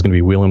where I was going to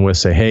be wheeling with.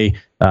 Say, hey,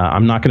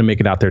 I'm not going to make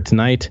it out there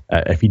tonight.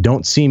 If you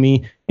don't see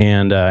me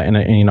and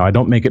I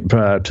don't make it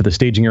to the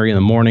staging area in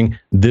the morning,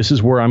 this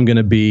is where I'm going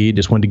to be.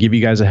 Just wanted to give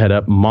you guys a head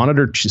up.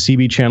 Monitor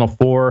CB channel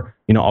 4.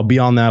 I'll be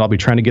on that. I'll be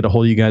trying to get a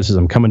hold of you guys as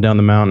I'm coming down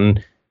the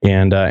mountain,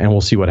 and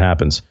we'll see what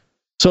happens.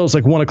 So it's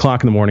like 1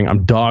 o'clock in the morning.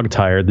 I'm dog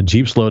tired. The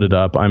Jeep's loaded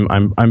up.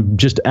 I'm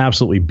just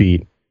absolutely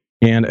beat.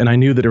 And I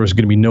knew that there was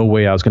going to be no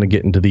way I was going to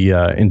get into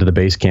the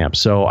base camp.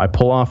 So I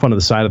pull off onto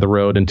the side of the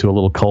road into a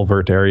little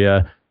culvert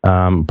area,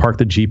 park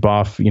the Jeep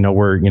off,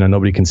 where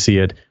nobody can see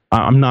it.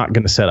 I'm not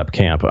going to set up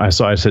camp.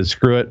 So I said,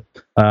 screw it.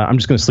 I'm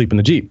just going to sleep in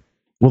the Jeep.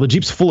 Well, the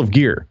Jeep's full of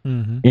gear,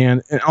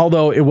 and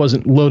although it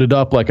wasn't loaded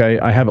up like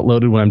I have it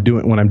loaded when I'm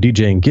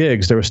DJing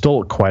gigs, there was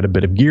still quite a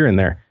bit of gear in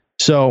there.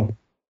 So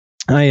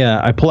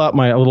I pull out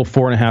my little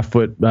 4.5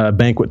 foot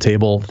banquet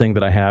table thing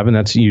that I have, and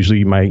that's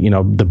usually my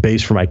the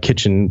base for my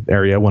kitchen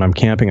area when I'm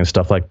camping and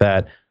stuff like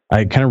that.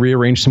 I kind of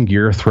rearrange some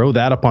gear, throw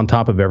that up on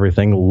top of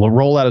everything,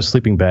 roll out a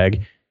sleeping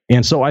bag,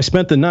 and so I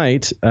spent the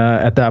night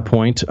at that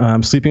point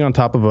sleeping on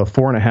top of a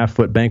 4.5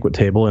 foot banquet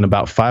table in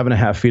about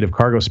 5.5 feet of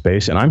cargo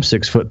space, and I'm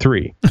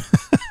 6'3".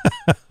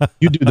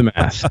 You do the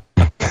math.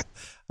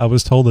 I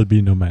was told there'd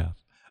be no math.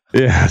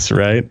 Yes,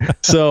 right.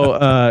 So,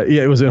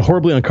 it was a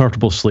horribly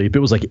uncomfortable sleep. It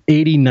was like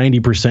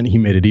 80-90%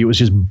 humidity. It was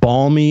just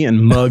balmy and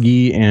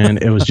muggy,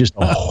 and it was just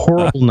a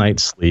horrible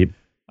night's sleep.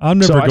 I'm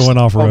never going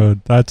off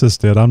road. That's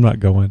just it. I'm not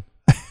going.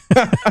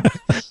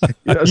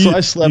 So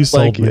I slept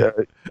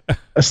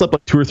I slept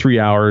like 2 or 3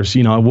 hours.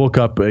 I woke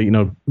up,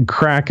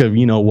 crack of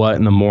what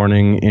in the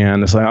morning,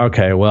 and it's like,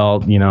 okay,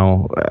 well,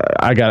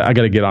 I got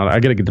to get on. I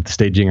got to get to the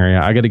staging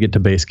area. I got to get to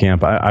base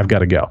camp. I've got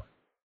to go.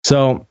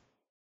 So.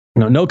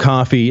 No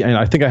coffee, and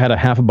I think I had a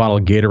half a bottle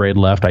of Gatorade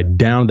left. I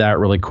downed that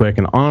really quick,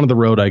 and on the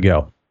road I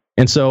go.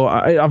 And so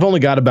I've only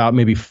got about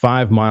maybe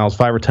 5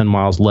 or 10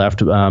 miles left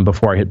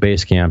before I hit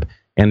base camp.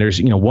 And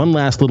there's one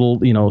last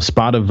little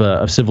spot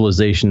of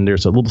civilization.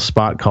 There's a little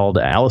spot called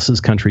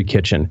Alice's Country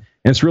Kitchen,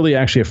 and it's really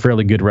actually a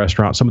fairly good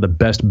restaurant. Some of the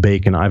best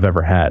bacon I've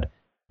ever had.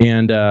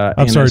 And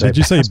I'm sorry, did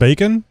you say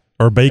bacon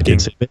or bacon? I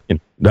did say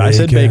bacon. I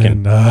said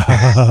bacon.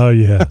 Oh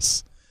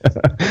yes.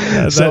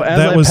 So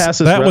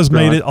that was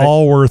made it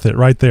all worth it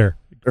right there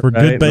for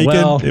good bacon.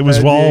 Well, it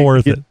was all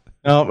worth it.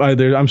 No,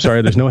 I'm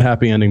sorry. There's no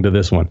happy ending to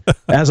this one.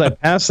 As I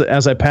pass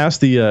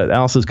the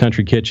Alice's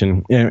Country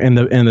Kitchen, and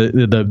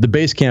the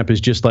base camp is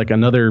just like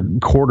another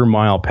quarter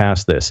mile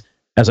past this.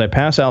 As I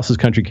pass Alice's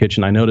Country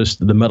Kitchen, I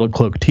noticed the Metal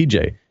Cloak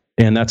TJ,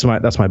 and that's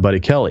my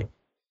buddy Kelly,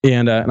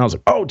 and I was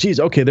like, oh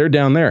geez, okay, they're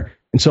down there.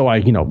 And so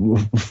I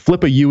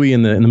flip a Yui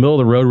in the middle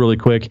of the road really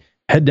quick.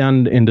 Head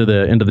down into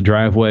the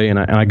driveway, and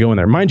I go in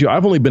there. Mind you,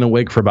 I've only been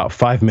awake for about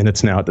 5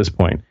 minutes now at this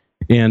point.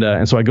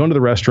 And so I go into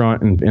the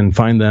restaurant and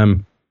find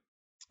them.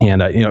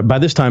 And by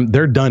this time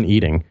they're done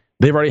eating.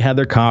 They've already had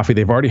their coffee.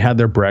 They've already had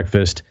their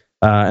breakfast,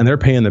 and they're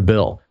paying the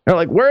bill. They're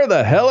like, "Where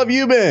the hell have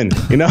you been?"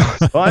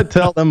 So I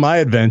tell them my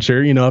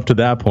adventure, up to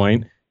that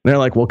point. And they're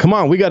like, "Well, come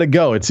on, we got to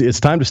go. It's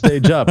time to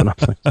stage up." And I'm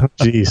like, "Oh,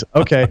 geez,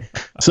 okay."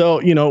 So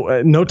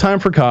no time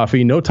for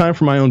coffee, no time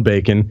for my own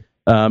bacon.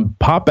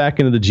 Pop back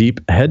into the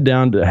Jeep, head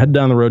down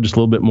the road just a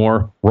little bit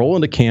more, roll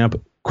into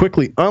camp,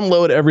 quickly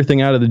unload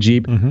everything out of the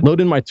Jeep, load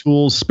in my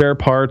tools, spare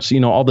parts,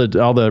 all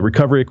the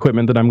recovery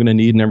equipment that I'm going to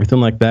need and everything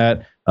like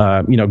that.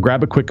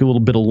 Grab a quick little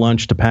bit of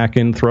lunch to pack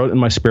in, throw it in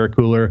my spare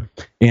cooler,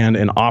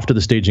 and off to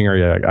the staging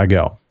area I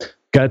go.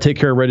 Got to take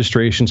care of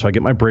registration, so I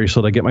get my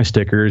bracelet, I get my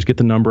stickers, get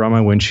the number on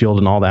my windshield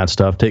and all that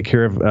stuff. Take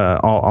care of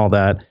all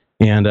that,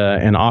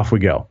 and off we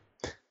go.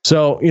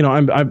 So,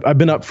 I've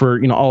been up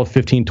for, all of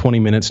 15, 20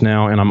 minutes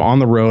now, and I'm on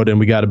the road, and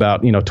we got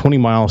about, 20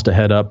 miles to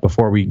head up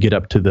before we get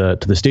up to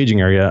the staging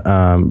area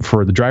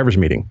for the driver's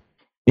meeting.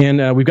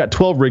 And we've got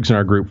 12 rigs in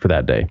our group for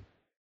that day.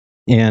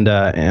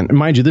 And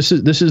mind you, this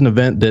is an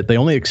event that they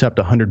only accept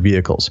 100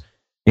 vehicles.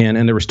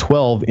 And there was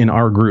 12 in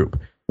our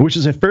group, which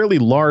is a fairly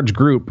large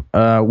group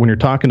when you're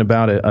talking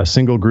about a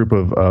single group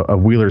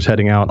of wheelers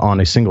heading out on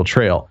a single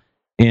trail.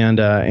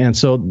 And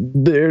so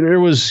there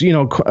was,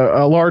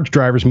 a large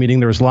driver's meeting.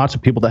 There was lots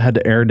of people that had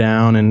to air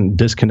down and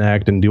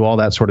disconnect and do all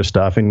that sort of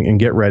stuff and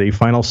get ready,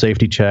 final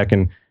safety check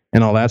and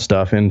all that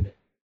stuff. And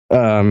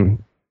I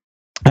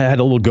had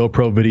a little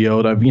GoPro video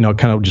that I've,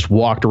 kind of just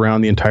walked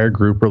around the entire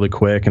group really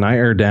quick, and I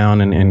air down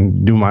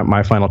and do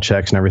my final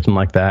checks and everything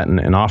like that.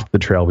 And off the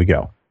trail we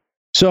go.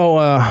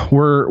 So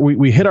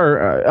we hit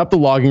our up the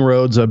logging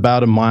roads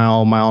about a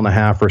mile and a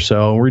half or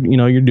so.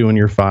 You're doing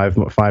your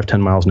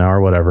 5-10 miles an hour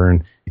or whatever,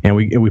 and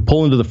we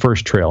pull into the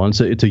first trail, and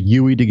it's a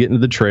Yui to get into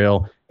the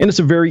trail, and it's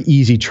a very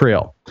easy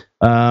trail.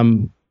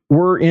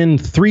 We're in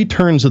 3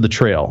 turns of the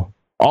trail,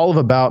 all of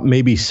about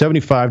maybe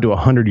 75 to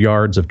 100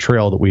 yards of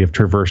trail that we have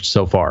traversed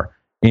so far.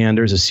 And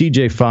there's a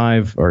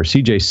CJ5 or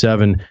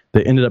CJ7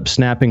 that ended up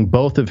snapping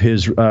both of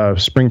his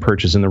spring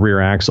perches in the rear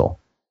axle.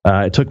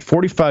 It took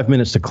 45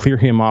 minutes to clear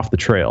him off the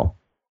trail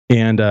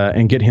and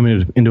get him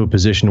into a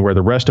position where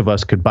the rest of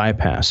us could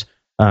bypass.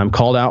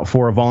 called out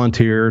for a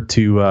volunteer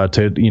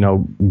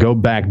to go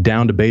back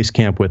down to base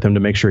camp with him to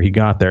make sure he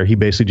got there. He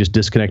basically just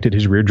disconnected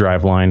his rear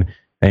drive line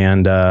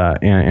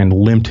and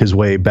limped his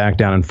way back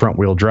down in front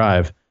wheel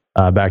drive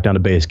back down to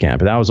base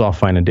camp. And that was all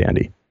fine and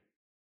dandy.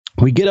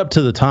 We get up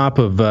to the top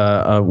of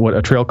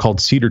a trail called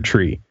Cedar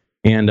Tree.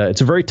 And it's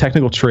a very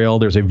technical trail.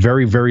 There's a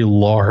very, very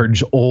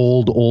large,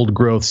 old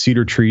growth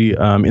cedar tree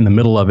in the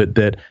middle of it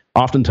that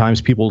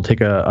oftentimes people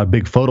take a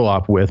big photo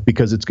op with,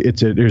 because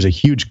there's a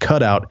huge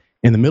cutout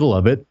in the middle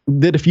of it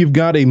that if you've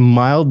got a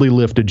mildly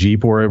lifted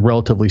Jeep or a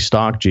relatively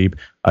stock Jeep,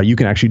 you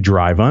can actually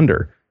drive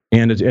under.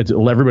 And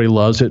everybody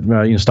loves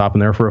it, stopping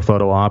there for a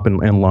photo op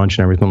and lunch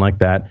and everything like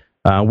that.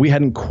 We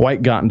hadn't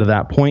quite gotten to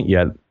that point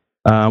yet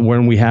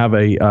when we have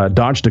a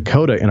Dodge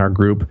Dakota in our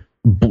group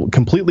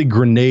completely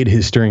grenade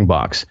his steering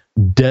box,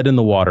 dead in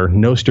the water,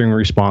 no steering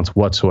response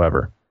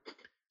whatsoever.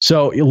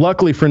 So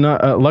luckily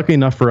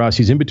enough for us,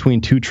 he's in between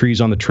two trees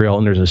on the trail,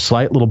 and there's a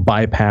slight little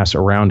bypass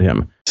around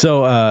him.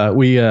 So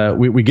we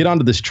get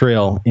onto this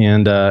trail,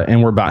 and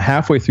we're about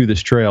halfway through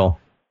this trail,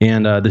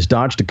 and this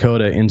Dodge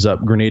Dakota ends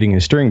up grenading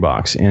his steering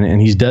box,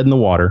 and he's dead in the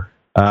water.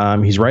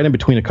 He's right in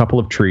between a couple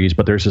of trees,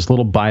 but there's this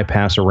little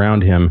bypass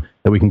around him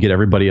that we can get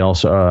everybody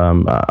else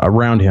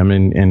around him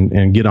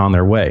and get on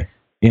their way.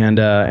 And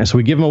so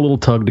we give him a little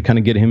tug to kind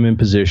of get him in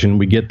position.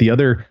 We get the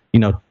other,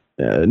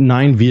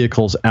 9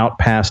 vehicles out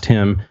past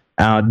him,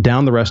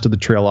 down the rest of the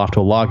trail off to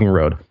a logging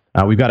road.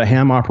 We've got a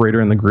ham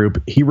operator in the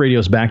group. He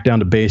radios back down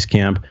to base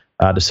camp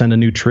to send a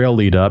new trail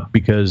lead up,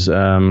 because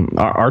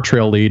our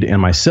trail lead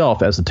and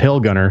myself as the tail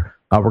gunner,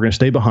 we're going to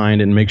stay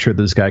behind and make sure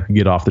that this guy can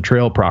get off the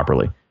trail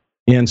properly.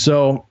 And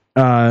so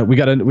we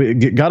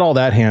got all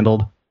that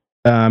handled.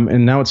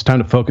 And now it's time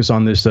to focus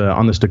on this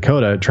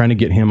Dakota, trying to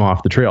get him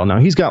off the trail. Now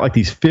he's got like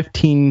these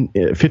 15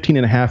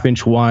 and a half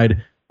inch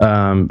wide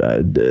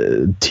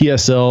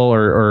TSL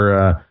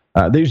or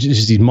there's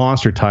just these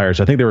monster tires.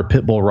 I think they were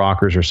Pitbull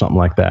rockers or something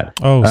like that.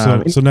 Oh,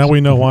 so now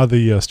we know why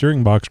the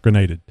steering box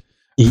grenaded.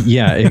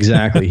 Yeah,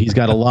 exactly. He's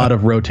got a lot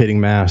of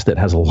rotating mass that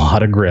has a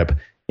lot of grip,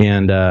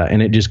 and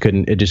it just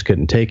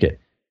couldn't take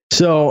it.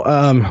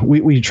 So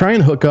we try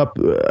and hook up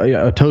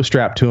a tow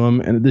strap to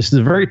him, and this is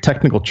a very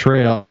technical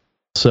trail.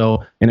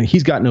 So, and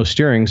he's got no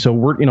steering. So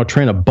we're,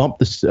 trying to bump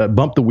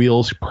the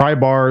wheels, pry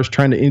bars,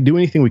 trying to do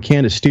anything we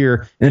can to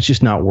steer, and it's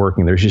just not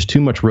working. There's just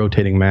too much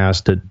rotating mass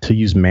to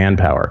use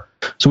manpower.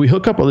 So we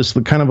hook up this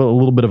kind of a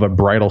little bit of a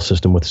bridle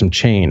system with some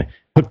chain,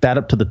 hook that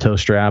up to the tow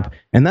strap,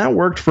 and that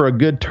worked for a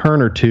good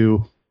turn or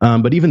two.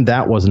 But even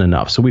that wasn't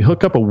enough. So we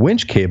hook up a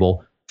winch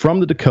cable from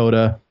the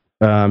Dakota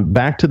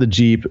back to the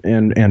Jeep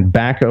and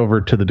back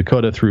over to the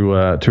Dakota through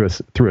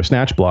a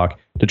snatch block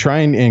to try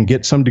and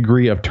get some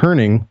degree of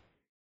turning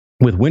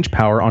with winch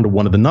power onto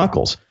one of the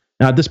knuckles.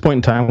 Now, at this point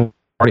in time, we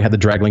already had the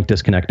drag link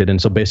disconnected,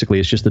 and so basically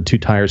it's just the two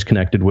tires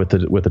connected with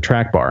the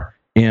track bar,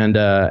 and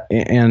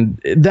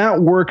that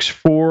works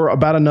for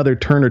about another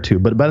turn or two.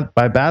 But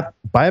by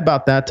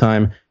about that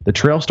time, the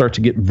trail starts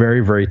to get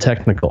very, very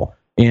technical,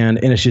 and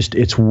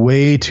it's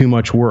way too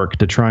much work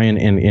to try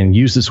and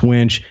use this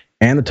winch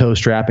and the tow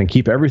strap and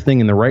keep everything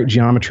in the right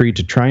geometry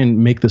to try and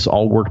make this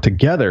all work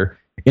together,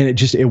 and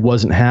it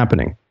wasn't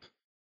happening.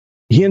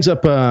 He ends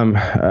up,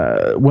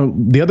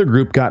 when the other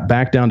group got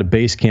back down to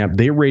base camp,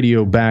 they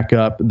radio back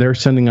up. They're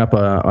sending up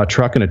a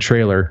truck and a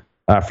trailer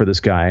for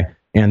this guy.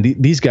 And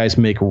these guys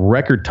make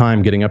record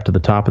time getting up to the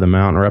top of the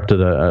mountain, or up to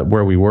the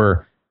where we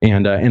were.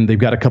 And they've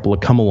got a couple of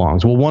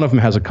come-alongs. Well, one of them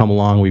has a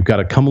come-along. We've got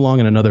a come-along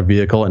in another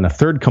vehicle, and a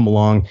third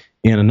come-along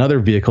in another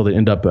vehicle that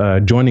end up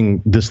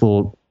joining this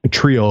little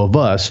trio of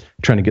us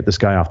trying to get this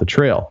guy off the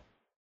trail.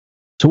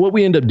 So what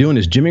we end up doing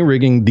is jimmy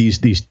rigging these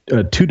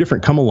two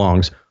different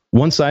come-alongs,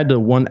 one side to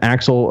one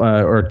axle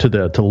or to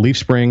the leaf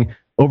spring,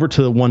 over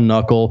to the one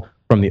knuckle,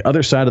 from the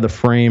other side of the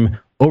frame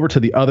over to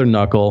the other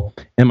knuckle,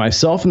 and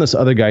myself and this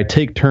other guy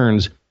take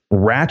turns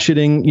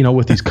ratcheting,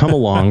 with these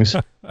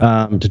come-alongs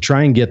to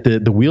try and get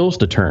the wheels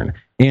to turn.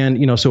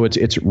 And, so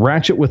it's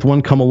ratchet with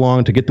one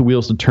come-along to get the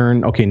wheels to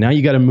turn. Okay, now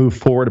you got to move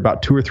forward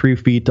about 2 or 3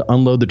 feet to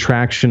unload the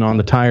traction on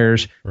the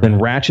tires, right. Then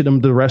ratchet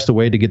them the rest of the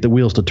way to get the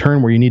wheels to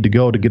turn where you need to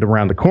go to get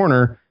around the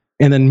corner,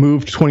 and then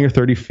move 20 or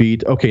 30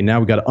 feet. Okay, now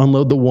we got to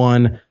unload the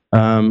one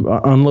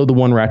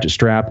ratchet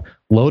strap,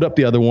 load up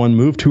the other one,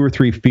 move 2 or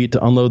 3 feet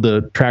to unload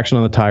the traction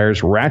on the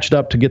tires, ratchet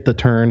up to get the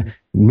turn,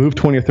 move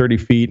 20 or 30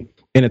 feet.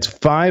 And it's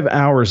 5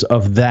 hours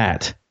of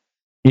that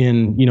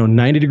in,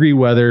 90-degree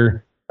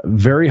weather,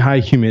 very high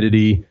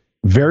humidity,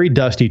 very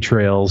dusty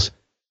trails.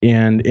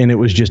 And it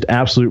was just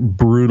absolute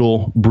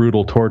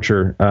brutal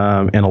torture,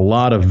 and a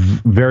lot of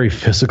very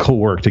physical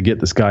work to get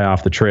this guy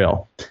off the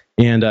trail.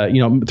 And,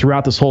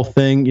 throughout this whole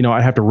thing,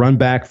 I'd have to run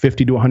back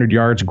 50 to 100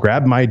 yards,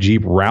 grab my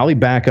Jeep, rally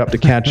back up to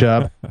catch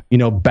up,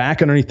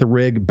 back underneath the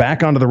rig,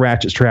 back onto the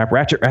ratchet strap,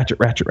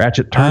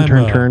 ratchet,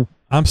 turn.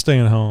 I'm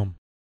staying home.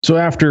 So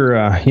after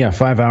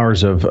 5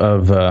 hours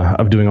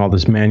of doing all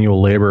this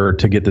manual labor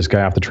to get this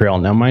guy off the trail.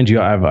 Now, mind you,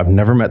 I've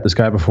never met this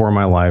guy before in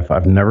my life.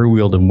 I've never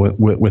wheeled him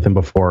with him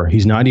before.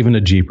 He's not even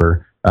a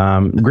Jeeper.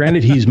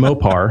 Granted, he's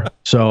Mopar,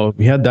 so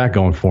he had that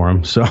going for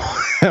him. So,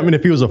 I mean,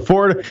 if he was a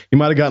Ford, he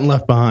might have gotten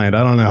left behind.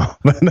 I don't know.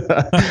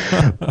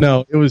 But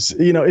no, it was,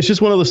 it's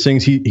just one of those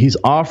things. He's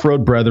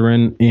off-road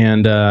brethren,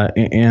 and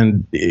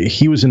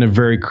he was in a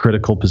very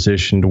critical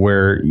position to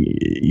where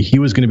he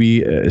was going to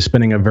be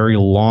spending a very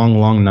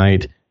long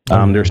night.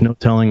 There's no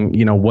telling,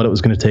 what it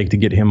was going to take to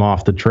get him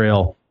off the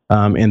trail.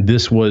 And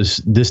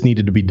this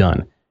needed to be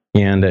done.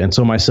 And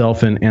so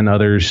myself and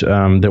others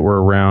that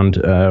were around,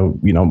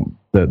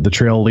 the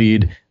trail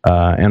lead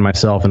and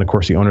myself, and of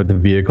course the owner of the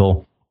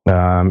vehicle,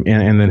 and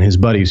then his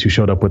buddies who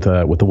showed up with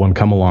the one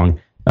come along,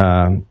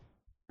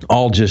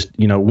 all just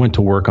went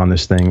to work on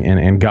this thing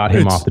and got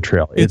him off the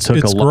trail. It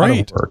took a lot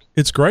of work.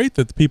 It's great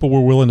that the people were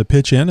willing to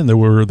pitch in, and there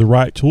were the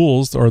right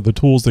tools, or the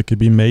tools that could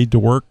be made to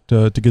work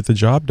to get the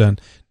job done.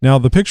 Now,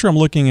 the picture I'm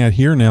looking at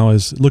here now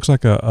looks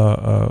like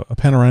a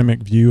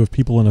panoramic view of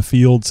people in a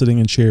field sitting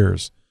in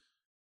chairs.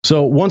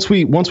 So once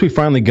we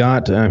finally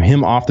got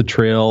him off the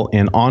trail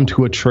and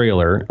onto a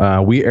trailer,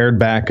 we aired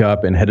back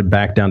up and headed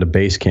back down to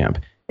base camp,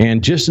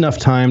 and just enough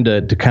time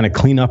to kind of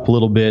clean up a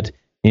little bit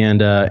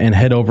and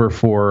head over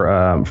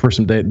for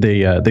some.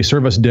 They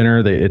serve us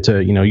dinner. It's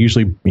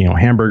usually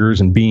hamburgers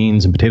and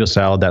beans and potato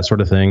salad, that sort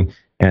of thing,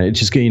 and it's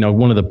just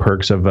one of the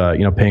perks of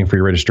paying for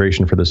your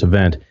registration for this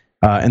event.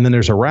 And then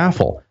there's a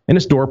raffle, and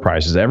it's door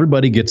prizes.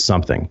 Everybody gets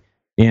something.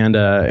 And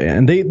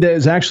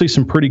there's actually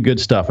some pretty good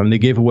stuff. I mean, they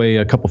gave away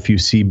a few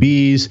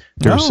CBs.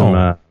 There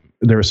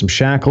was some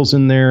shackles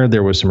in there.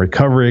 There was some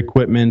recovery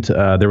equipment.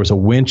 There was a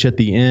winch at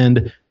the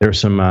end. There's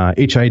some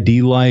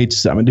HID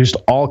lights. I mean, there's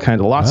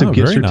lots of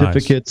gift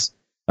certificates.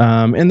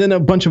 Nice. And then a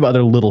bunch of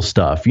other little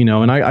stuff,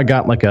 and I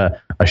got like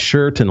a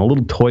shirt and a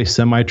little toy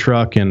semi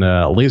truck and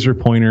a laser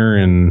pointer,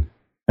 and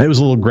it was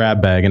a little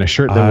grab bag and a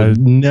shirt that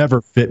would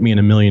never fit me in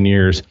a million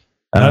years.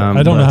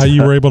 I don't know how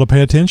you were able to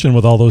pay attention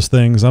with all those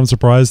things. I'm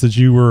surprised that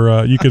you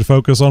were you could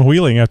focus on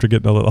wheeling after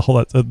getting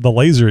the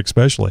laser,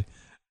 especially.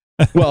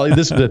 Well,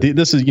 that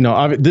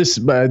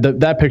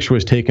picture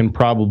was taken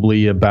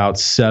probably about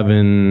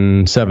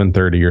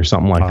 7:30 or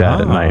something like that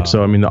at night.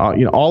 So I mean,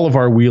 all of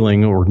our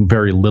wheeling, or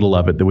very little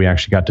of it that we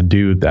actually got to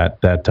do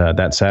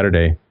that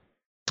Saturday,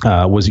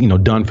 was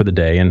done for the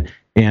day.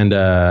 And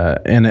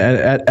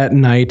at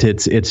night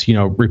it's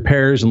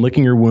repairs and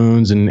licking your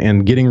wounds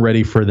and getting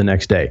ready for the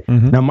next day.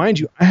 Mm-hmm. Now, mind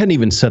you, I hadn't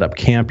even set up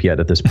camp yet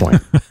at this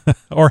point,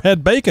 or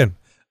had bacon.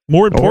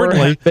 More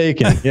importantly,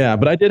 bacon. Yeah,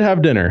 but I did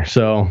have dinner.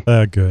 So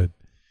good.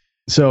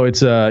 So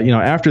it's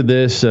after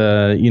this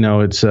I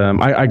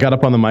got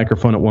up on the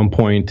microphone at one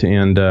point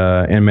and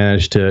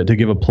managed to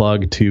give a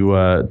plug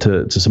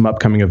to some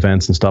upcoming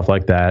events and stuff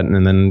like that,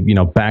 and then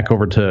back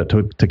over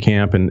to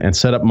camp and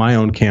set up my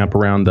own camp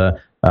around the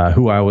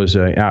who I was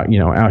out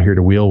here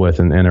to wheel with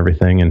and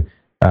everything, and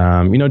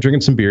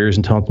drinking some beers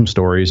and telling some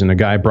stories. And a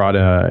guy brought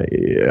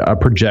a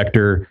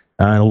projector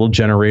and a little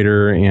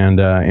generator,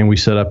 and we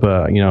set up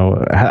I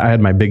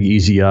had my big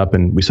Easy up,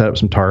 and we set up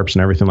some tarps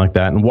and everything like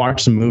that, and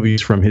watched some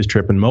movies from his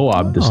trip in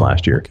Moab this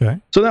last year. Okay.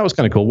 So that was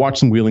kind of cool. Watch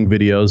some wheeling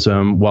videos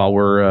while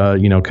we're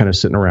kind of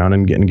sitting around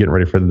and getting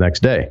ready for the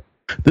next day.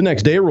 The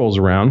next day rolls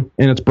around,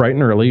 and it's bright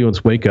and early.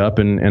 Let's wake up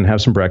and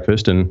have some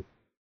breakfast and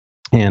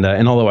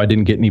although I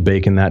didn't get any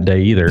bacon that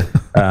day either,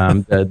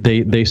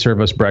 they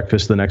serve us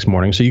breakfast the next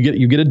morning. So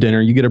you get a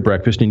dinner, you get a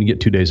breakfast, and you get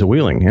 2 days of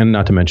wheeling, and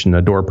not to mention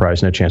a door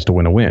prize and a chance to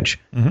win a winch.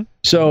 Mm-hmm.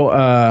 So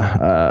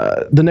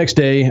the next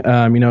day,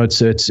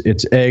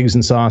 it's eggs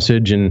and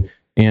sausage and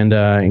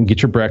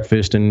get your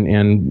breakfast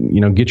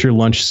and get your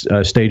lunch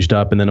staged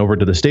up, and then over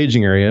to the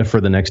staging area for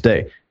the next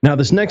day. Now,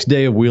 this next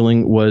day of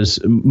wheeling was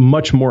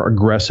much more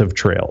aggressive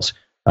trails.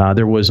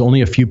 There was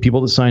only a few people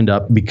that signed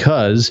up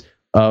because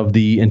of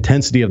the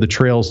intensity of the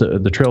trails,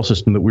 the trail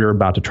system that we were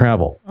about to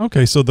travel.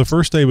 Okay, so the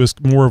first day was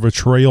more of a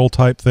trail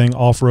type thing,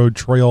 off-road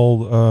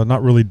trail,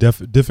 not really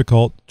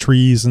difficult,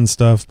 trees and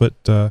stuff, but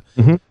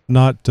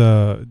not.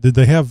 Did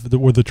they have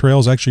were the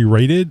trails actually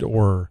rated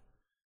or?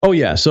 Oh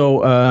yeah,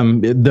 so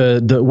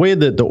the way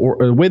that the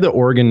way that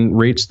Oregon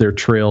rates their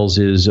trails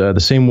is the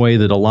same way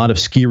that a lot of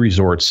ski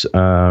resorts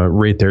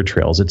rate their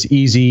trails. It's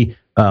easy,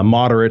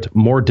 moderate,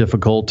 more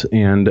difficult,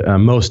 and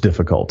most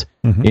difficult.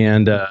 Mm-hmm.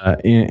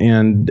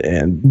 And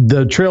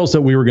the trails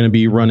that we were going to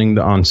be running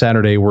on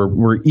Saturday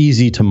were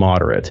easy to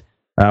moderate.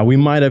 We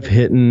might have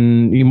hit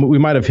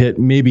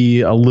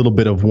maybe a little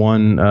bit of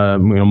one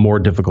more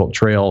difficult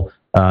trail.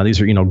 These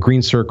are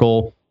Green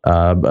Circle,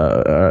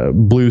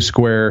 Blue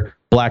Square,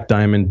 Black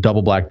Diamond,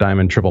 Double Black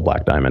Diamond, Triple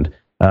Black Diamond,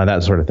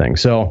 that sort of thing.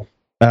 So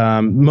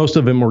most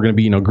of them were going to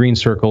be Green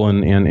Circle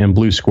and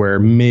Blue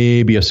Square,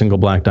 maybe a single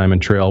Black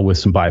Diamond trail with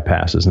some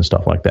bypasses and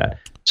stuff like that.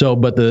 So,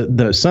 but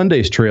the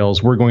Sunday's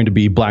trails were going to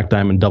be Black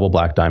Diamond, Double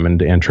Black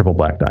Diamond, and Triple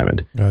Black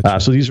Diamond. Gotcha.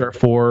 So these are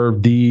for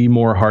the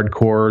more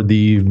hardcore,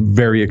 the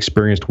very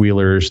experienced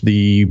wheelers,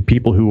 the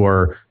people who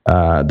are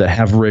that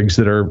have rigs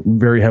that are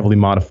very heavily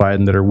modified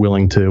and that are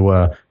willing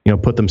to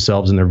put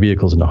themselves and their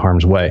vehicles into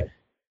harm's way.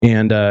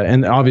 And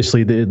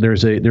obviously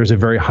there's a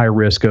very high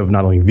risk of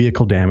not only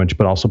vehicle damage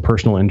but also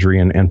personal injury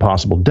and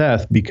possible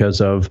death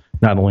because of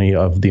not only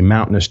of the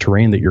mountainous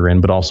terrain that you're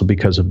in, but also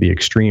because of the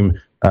extreme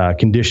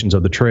conditions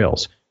of the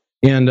trails.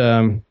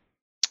 And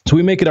so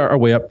we make it our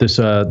way up this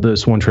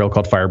one trail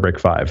called Firebreak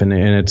 5, and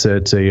it's a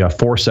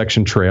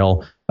 4-section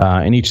trail,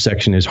 and each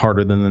section is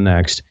harder than the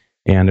next.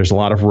 And there's a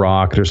lot of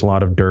rock, there's a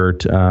lot of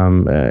dirt,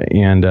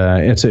 and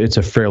it's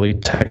a fairly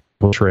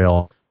technical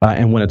trail.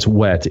 And when it's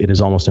wet, it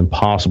is almost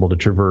impossible to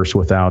traverse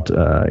without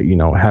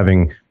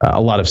having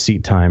a lot of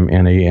seat time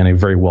and a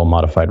very well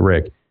modified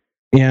rig.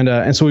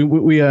 And so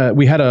we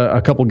had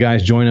a couple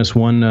guys join us.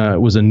 One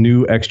was a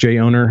new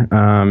XJ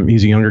owner.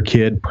 He's a younger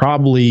kid,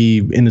 probably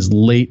in his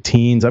late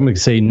teens. I'm going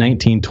to say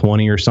 19,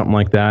 20 or something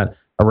like that,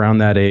 around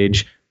that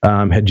age.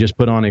 Had just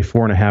put on a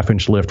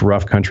 4.5-inch lift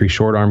rough country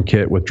short arm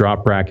kit with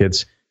drop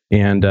brackets,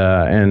 and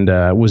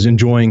was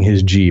enjoying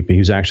his Jeep. He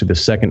was actually the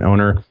second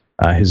owner.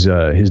 His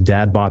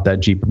dad bought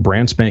that Jeep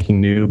brand spanking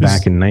new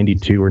back in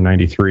 92 or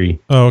 93.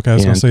 Oh, okay. I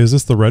was going to say, is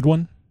this the red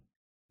one?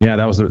 Yeah,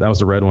 that was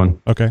the red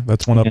one. Okay,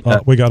 that's one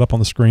up. We got up on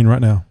the screen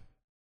right now.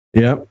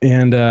 Yeah,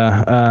 and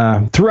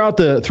throughout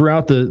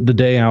the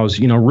day, I was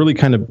really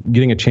kind of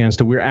getting a chance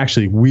to. We're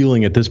actually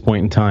wheeling at this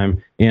point in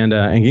time, and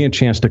getting a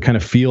chance to kind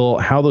of feel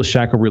how those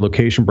shackle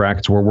relocation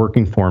brackets were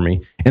working for me.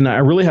 And I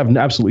really have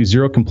absolutely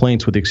zero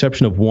complaints, with the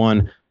exception of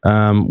one.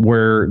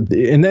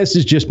 And this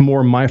is just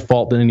more my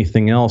fault than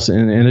anything else,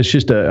 and it's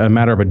just a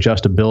matter of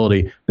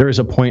adjustability. There is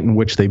a point in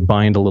which they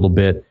bind a little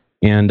bit,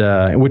 and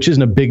which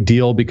isn't a big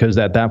deal, because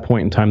at that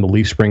point in time the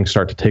leaf springs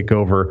start to take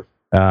over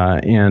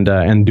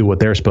and do what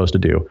they're supposed to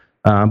do.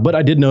 But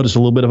I did notice a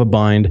little bit of a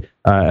bind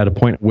at a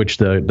point at which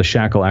the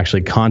shackle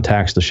actually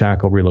contacts the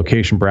shackle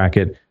relocation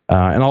bracket,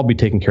 and I'll be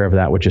taking care of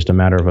that with just a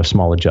matter of a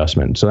small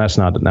adjustment. So that's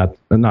not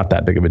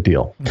that big of a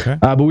deal. Okay.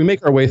 But we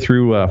make our way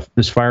through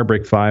this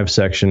Firebreak 5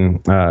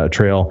 section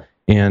trail,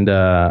 and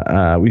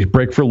we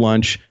break for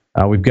lunch.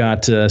 We've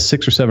got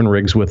 6 or 7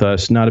 rigs with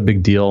us. Not a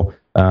big deal.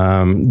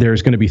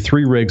 There's going to be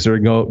 3 rigs that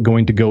are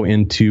going to go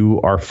into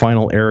our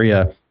final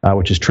area,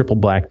 which is Triple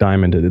Black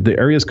Diamond. The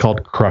area is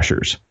called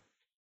Crushers.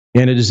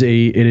 And it is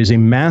a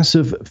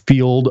massive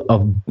field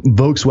of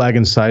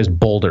Volkswagen-sized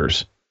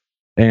boulders,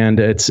 and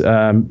it's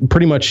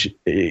pretty much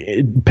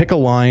pick a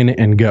line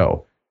and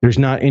go. There's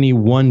not any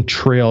one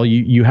trail.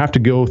 You have to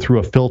go through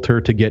a filter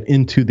to get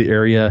into the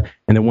area,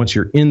 and then once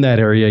you're in that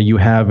area, you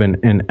have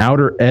an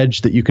outer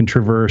edge that you can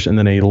traverse, and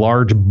then a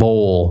large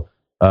bowl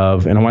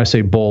of, and when I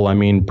say bowl, I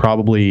mean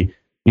probably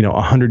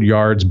 100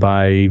 yards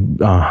by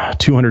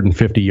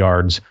 250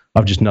 yards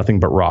of just nothing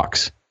but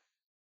rocks.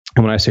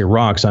 And when I say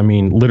rocks, I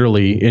mean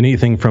literally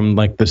anything from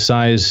like the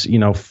size,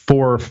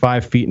 4 or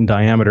 5 feet in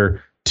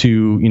diameter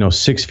to,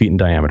 6 feet in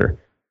diameter.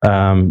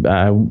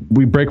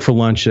 We break for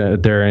lunch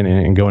there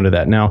and go into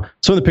that. Now,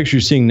 some of the pictures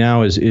you're seeing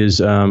now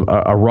is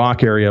a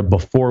rock area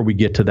before we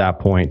get to that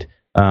point.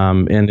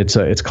 And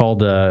it's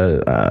called,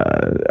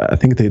 I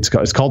think it's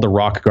called the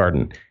Rock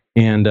Garden.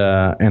 And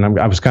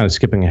I was kind of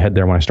skipping ahead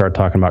there when I started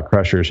talking about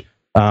Crushers.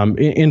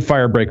 In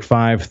Firebreak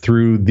 5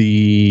 through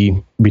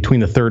between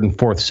the 3rd and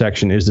 4th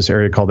section is this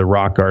area called the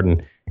Rock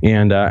Garden,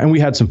 and we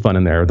had some fun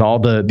in there. All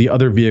the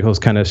other vehicles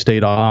kind of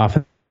stayed off,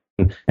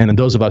 and then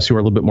those of us who are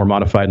a little bit more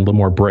modified and a little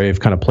more brave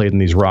kind of played in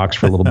these rocks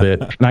for a little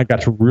bit, and I got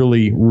to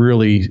really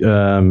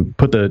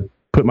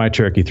put my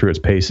Cherokee through its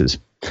paces.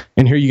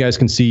 And here you guys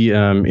can see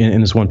in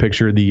this one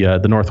picture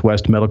the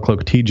Northwest Metal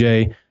Cloak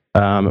TJ.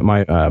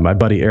 My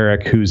buddy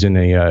Eric, who's in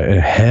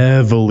a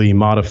heavily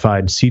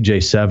modified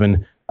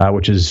CJ7.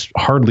 Which is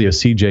hardly a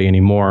CJ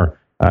anymore.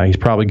 He's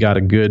probably got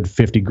a good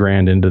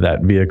 $50,000 into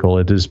that vehicle.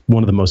 It is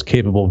one of the most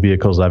capable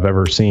vehicles I've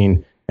ever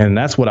seen. And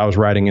that's what I was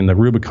riding in the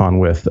Rubicon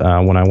with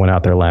when I went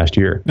out there last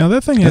year. Now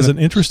that thing has an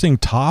interesting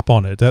top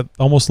on it. That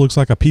almost looks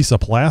like a piece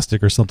of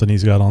plastic or something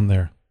he's got on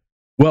there.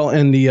 Well,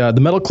 and the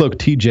Metal Cloak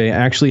TJ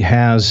actually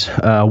has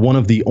one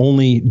of the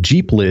only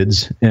Jeep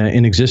lids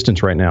in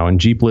existence right now. And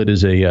Jeep Lid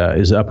is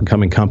an up and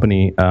coming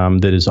company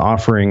that is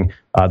offering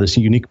this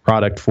unique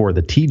product for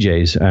the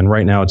TJs, and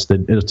right now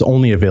it's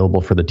only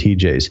available for the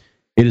TJs.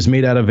 It is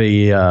made out of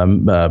a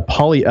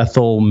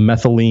polyethyl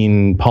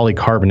methylene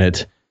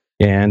polycarbonate,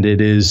 and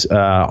it is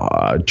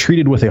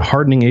treated with a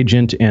hardening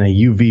agent and a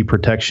UV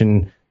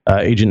protection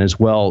agent as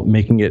well,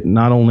 making it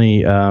not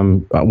only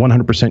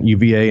 100%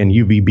 UVA and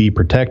UVB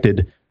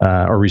protected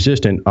or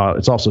resistant,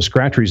 it's also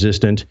scratch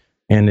resistant,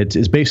 and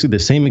it's basically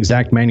the same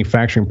exact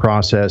manufacturing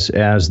process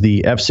as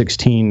the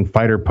F-16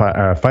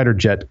 fighter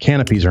jet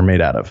canopies are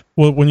made out of.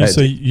 Well, when you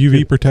say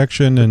UV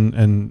protection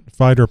and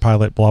fighter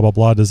pilot, blah, blah,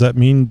 blah, does that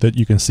mean that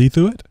you can see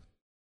through it?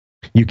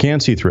 You can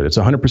see through it. It's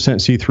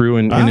 100% see-through,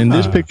 and in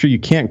this picture, you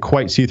can't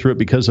quite see through it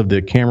because of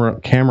the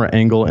camera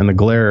angle and the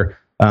glare.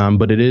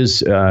 But it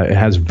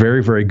has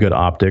very, very good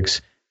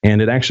optics,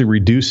 and it actually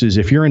reduces,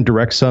 if you're in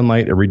direct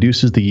sunlight, it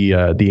reduces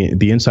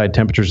the inside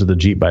temperatures of the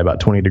Jeep by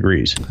about 20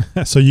 degrees.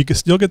 So you can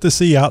still get to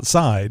see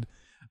outside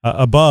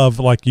above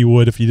like you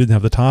would if you didn't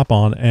have the top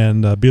on,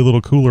 and be a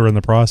little cooler in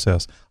the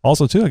process.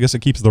 Also, too, I guess it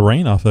keeps the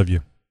rain off of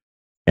you.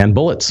 And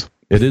bullets.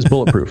 It is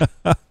bulletproof.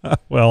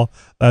 Well,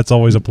 that's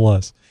always a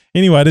plus.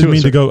 Anyway, I didn't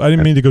mean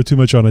to go too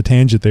much on a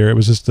tangent there. It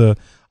was just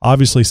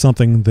obviously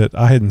something that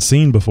I hadn't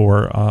seen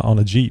before on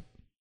a Jeep.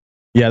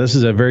 Yeah, this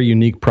is a very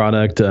unique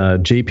product.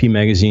 JP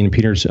Magazine,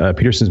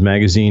 Peterson's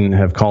Magazine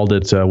have called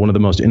it one of the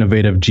most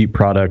innovative Jeep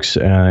products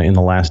in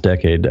the last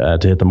decade to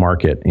hit the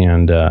market.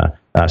 And so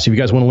if you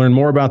guys want to learn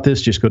more about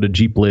this, just go to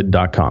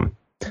jeeplid.com.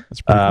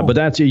 That's pretty cool. But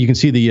that's, you can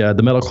see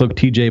the Metal Cloak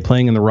TJ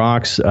playing in the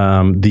rocks.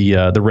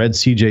 The red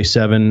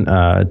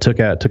CJ7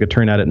 took a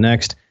turn at it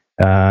next.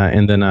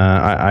 And then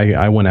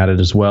I went at it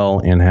as well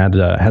and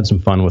had some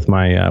fun with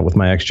my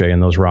XJ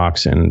in those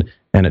rocks, and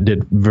it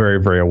did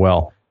very, very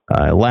well.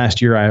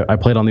 Last year I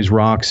played on these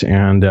rocks,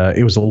 and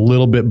it was a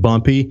little bit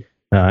bumpy.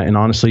 And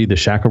honestly, the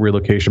shackle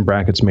relocation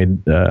brackets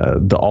made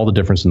all the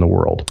difference in the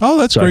world. Oh,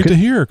 that's great to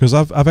hear, because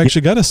I've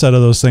actually got a set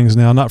of those things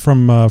now, not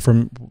from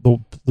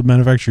the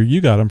manufacturer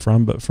you got them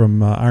from, but from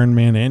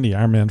Ironman Andy,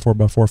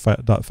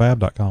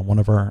 Ironman4x4.fab.com, one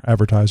of our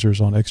advertisers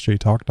on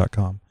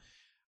xjtalk.com.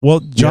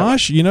 Well,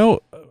 Josh,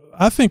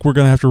 I think we're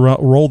going to have to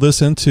roll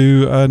this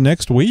into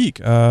next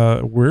week.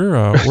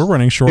 We're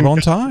running short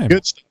on time.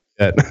 Good stuff.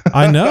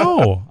 I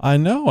know. I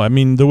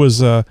mean, there was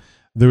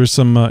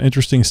some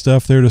interesting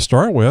stuff there to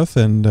start with,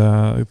 and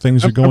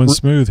things are going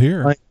smooth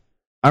here.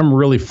 I'm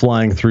really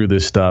flying through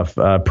this stuff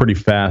pretty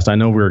fast. I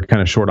know we were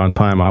kind of short on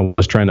time. I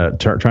was trying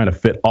to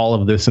fit all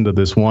of this into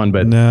this one,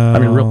 but no. I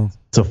mean,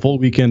 it's a full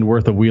weekend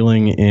worth of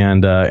wheeling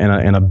and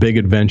a big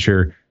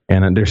adventure,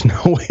 and there's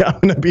no way I'm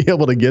going to be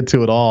able to get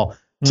to it all.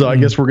 So I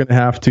guess we're going to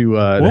have to.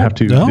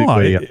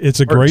 It's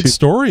a great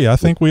story. I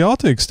think we ought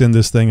to extend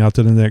this thing out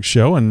to the next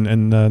show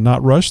and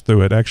not rush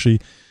through it. Actually,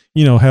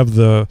 have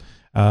the.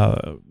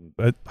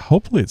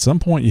 Hopefully, at some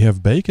point you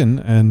have bacon,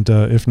 and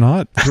if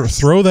not,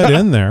 throw that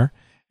in there.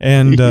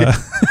 And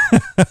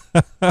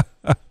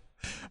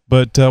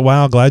but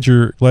wow, glad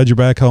you're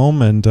back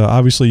home, and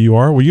obviously you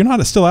are. Well, you're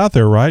not still out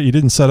there, right? You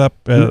didn't set up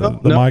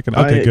the mic.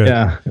 Okay, good.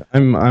 Yeah,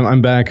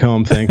 I'm back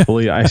home,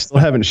 thankfully. I still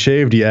haven't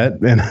shaved yet,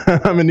 and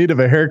I'm in need of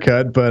a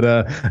haircut.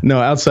 But no,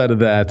 outside of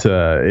that,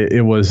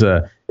 it was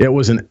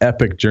an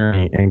epic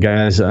journey. And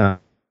guys,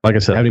 like I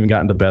said, I haven't even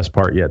gotten to the best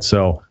part yet.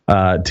 So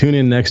tune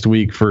in next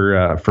week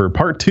for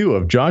part 2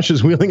 of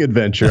Josh's wheeling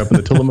adventure up in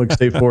the Tillamook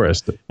State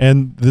Forest.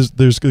 And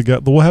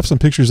we'll have some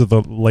pictures of the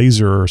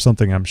laser or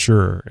something, I'm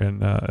sure, in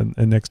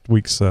next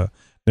week's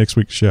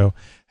show.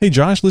 Hey,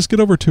 Josh, let's get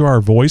over to our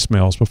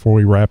voicemails before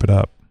we wrap it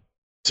up.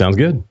 Sounds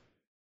good.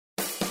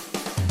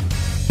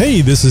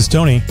 Hey, this is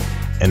Tony.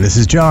 And this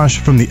is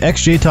Josh from the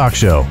XJ Talk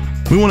Show.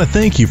 We want to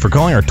thank you for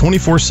calling our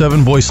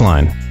 24/7 voice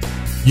line.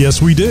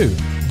 Yes, we do.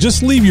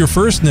 Just leave your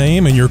first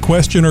name and your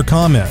question or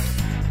comment.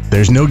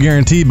 There's no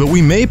guarantee, but we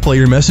may play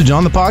your message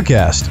on the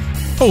podcast.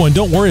 Oh, and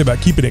don't worry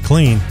about keeping it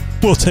clean.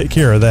 We'll take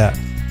care of that.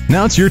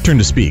 Now it's your turn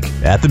to speak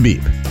at the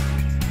beep.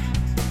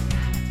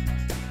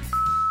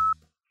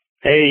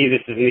 Hey,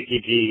 this is Nikki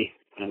G.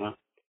 And,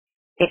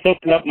 just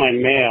opened up my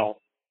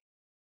mail,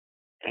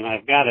 and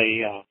I've got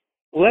a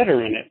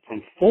letter in it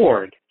from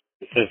Ford.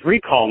 It says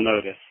recall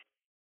notice.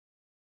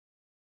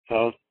 So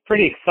I was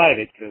pretty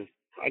excited because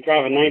I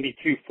drive a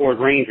 92 Ford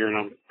Ranger, and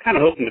I'm kind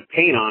of hoping the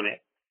paint on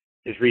it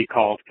is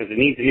recalled because it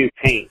needs a new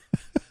paint.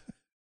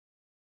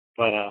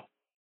 But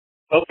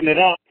open it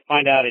up,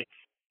 find out it's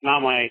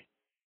not my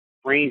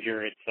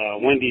Ranger. It's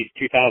Wendy's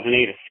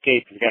 2008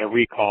 Escape has got a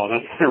recall. And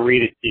I'm going to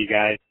read it to you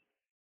guys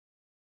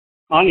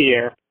on the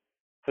air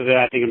because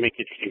I think it'll make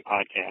an interesting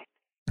podcast.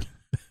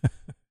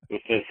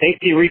 It says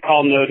safety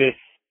recall notice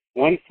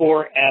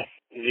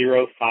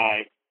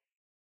 14S05.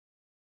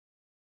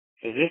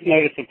 Does this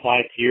notice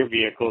apply to your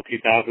vehicle,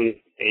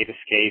 2008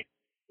 Escape,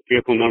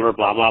 vehicle number,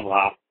 blah, blah,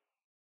 blah?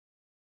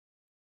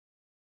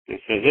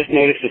 It says this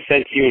notice is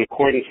sent to you in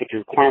accordance with the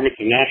requirements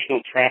of National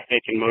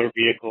Traffic and Motor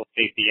Vehicle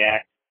Safety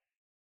Act.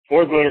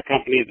 Ford Motor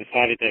Company has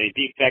decided that a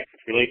defect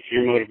which relates to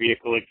your motor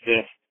vehicle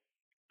exists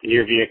in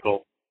your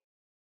vehicle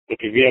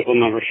with the vehicle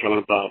number shown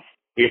above.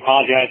 We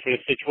apologize for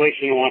the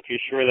situation and want to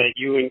assure that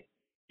you,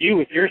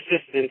 with your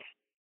assistance,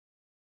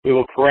 we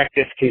will correct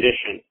this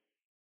condition.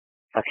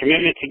 Our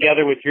commitment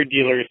together with your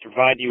dealer is to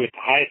provide you with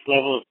the highest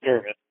level of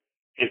service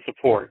and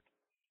support.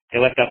 They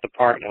left out the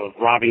part of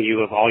robbing you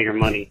of all your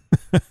money.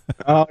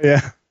 Oh,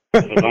 yeah.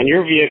 So on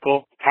your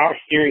vehicle, the power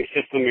steering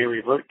system may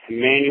revert to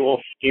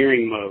manual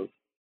steering mode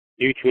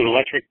due to an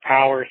electric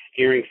power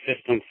steering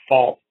system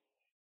fault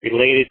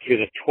related to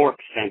the torque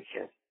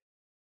sensor.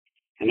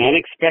 An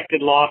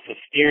unexpected loss of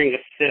steering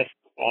assist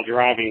while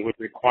driving would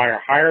require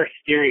higher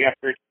steering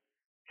effort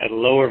at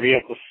lower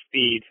vehicle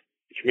speeds,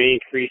 which may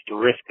increase the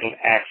risk of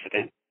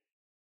accident.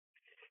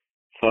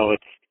 So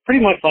it's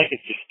pretty much like if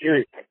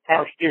your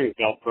power steering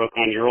belt broke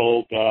on your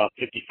old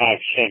 55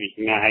 Chevy.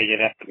 You know how you'd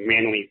have to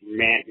manually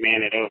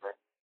man it over.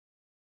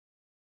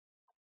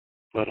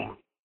 But so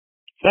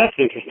that's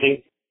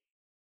interesting.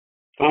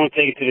 So I'm going to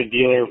take it to the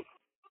dealer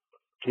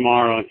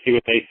tomorrow and see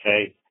what they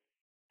say.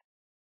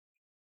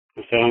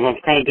 So I'm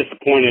kind of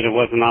disappointed it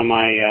wasn't on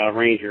my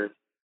Ranger,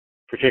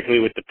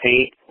 particularly with the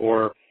paint,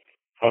 or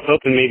I was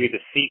hoping maybe the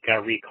seat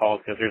got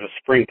recalled because there's a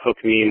spring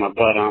poking me in my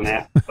butt on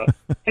that. But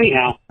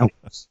anyhow, all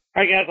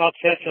right, guys, I'll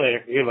chat you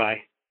later.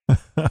 Goodbye.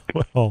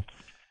 Well,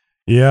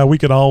 yeah, we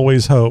could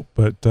always hope,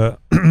 but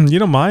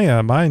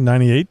my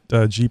 98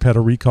 Jeep had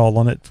a recall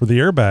on it for the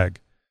airbag.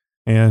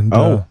 And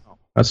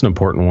that's an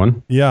important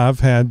one. Yeah, I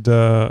had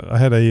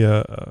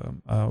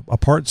a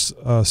parts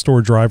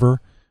store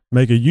driver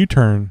make a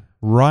U-turn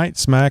right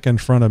smack in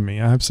front of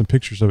me. I have some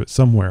pictures of it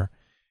somewhere.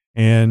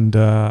 And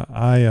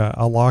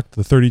I locked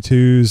the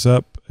 32s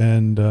up,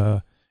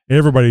 and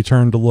everybody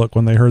turned to look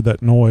when they heard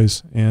that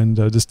noise, and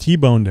just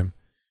T-boned him.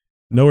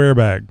 No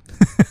airbag.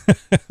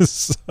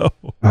 So,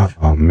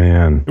 oh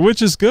man,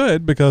 which is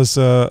good because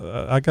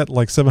I got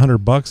like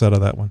 $700 out of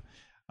that one,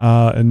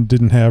 and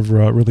didn't have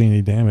really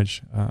any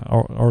damage.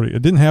 Or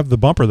it didn't have the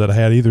bumper that I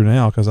had either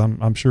now, because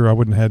I'm sure I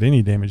wouldn't have had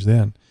any damage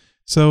then.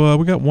 So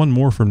we got one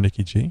more from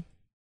Nikki G.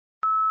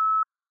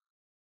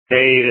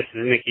 Hey, this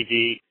is Nikki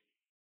G,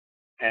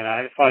 and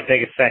I just want to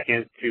take a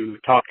second to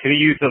talk to the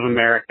youth of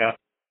America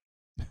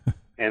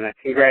and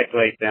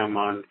congratulate them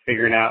on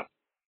figuring out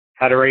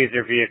how to raise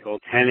their vehicle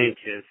 10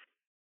 inches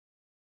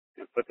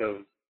and put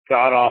those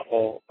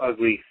god-awful,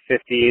 ugly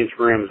 50-inch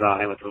rims on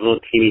it with the little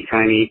teeny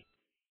tiny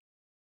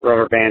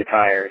rubber band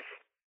tires.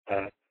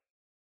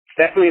 It's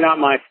definitely not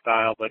my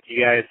style, but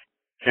you guys,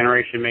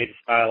 generation made the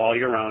style all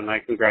your own, and I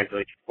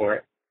congratulate you for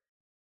it.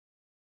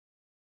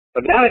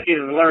 But now that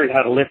you've learned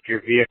how to lift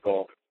your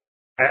vehicle,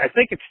 I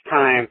think it's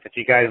time that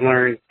you guys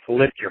learn to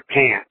lift your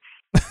pants.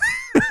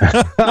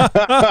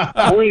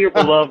 Only your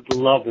beloved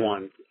loved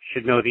ones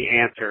should know the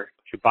answer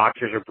to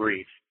boxers or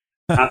briefs,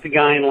 not the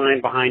guy in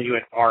line behind you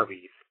at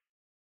Arby's.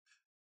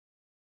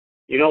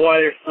 You know why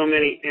there's so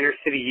many inner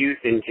city youth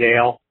in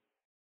jail?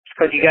 It's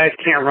because you guys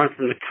can't run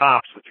from the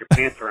cops with your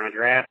pants around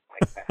your ass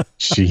like that.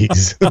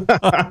 Jeez.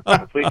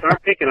 The police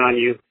aren't picking on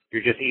you.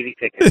 You're just easy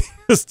picking.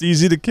 Just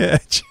easy to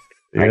catch.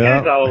 All right,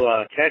 guys,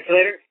 I'll chat you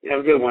later.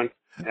 Have a good one.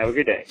 Have a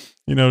good day.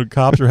 You know,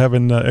 cops are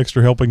having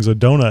extra helpings of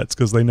donuts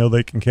because they know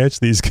they can catch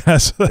these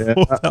guys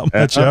without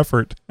much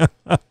effort.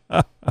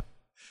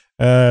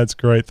 That's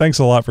great. Thanks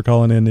a lot for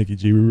calling in, Nikki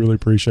G. We really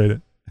appreciate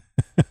it.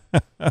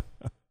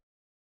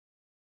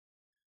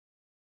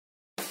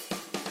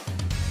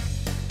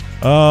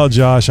 Oh,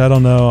 Josh, I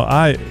don't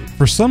know.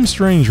 For some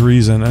strange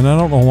reason, and I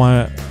don't know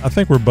why, I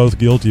think we're both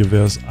guilty of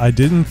this, I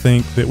didn't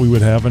think that we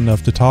would have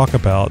enough to talk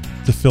about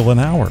to fill an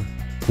hour.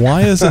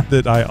 Why is it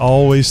that I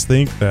always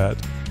think that,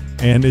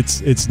 and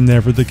it's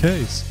never the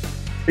case?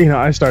 You know,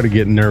 I started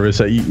getting nervous.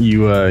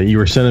 You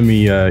were sending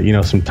me,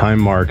 some time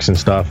marks and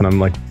stuff, and I'm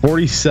like,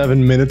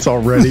 47 minutes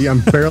already?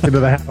 I'm barely to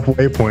the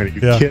halfway point. Are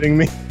you kidding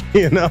me?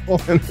 You know,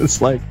 and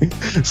it's like,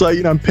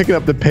 I'm picking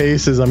up the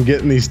pace as I'm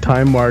getting these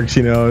time marks,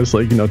 it's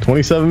like,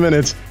 27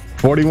 minutes,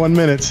 41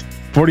 minutes,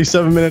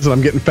 47 minutes, and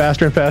I'm getting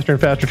faster and faster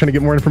and faster, trying to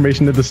get more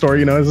information to the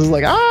story, it's just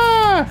like,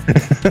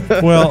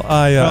 Well,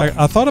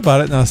 I thought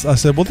about it, and I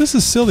said, well, this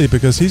is silly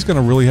because he's going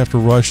to really have to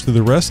rush through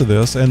the rest of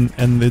this, and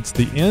it's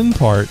the end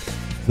part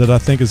that I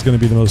think is going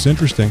to be the most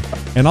interesting.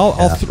 And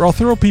I'll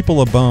throw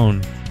people a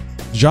bone.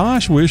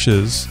 Josh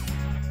wishes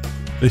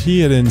that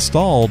he had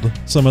installed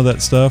some of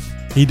that stuff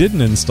he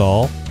didn't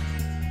install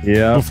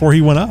before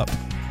he went up.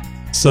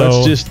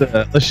 So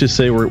let's just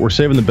say we're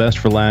saving the best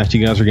for last.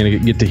 You guys are going to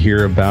get to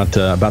hear about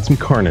some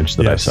carnage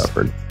that I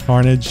suffered.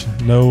 Carnage,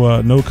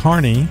 no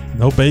carny,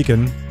 no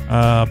bacon,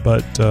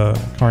 but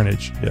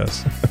carnage.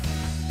 Yes.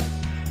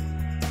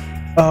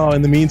 Oh,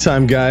 in the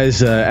meantime,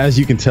 guys, as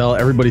you can tell,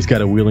 everybody's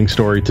got a wheeling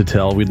story to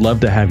tell. We'd love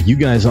to have you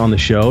guys on the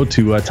show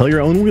to tell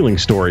your own wheeling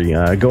story.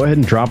 Go ahead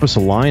and drop us a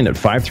line at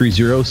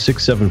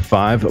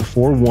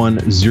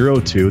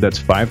 530-675-4102. That's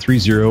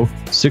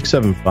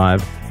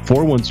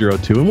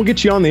 530-675-4102. And we'll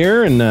get you on the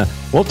air. And,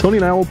 Tony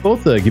and I will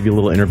both give you a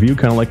little interview,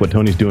 kind of like what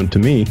Tony's doing to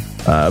me,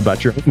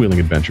 about your own wheeling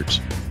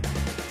adventures.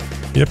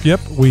 Yep.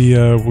 We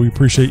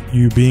appreciate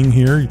you being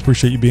here. We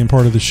appreciate you being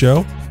part of the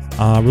show.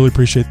 I really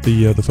appreciate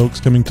the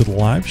folks coming to the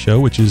live show,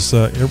 which is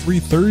every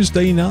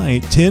Thursday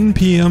night, 10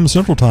 p.m.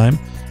 Central Time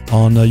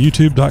on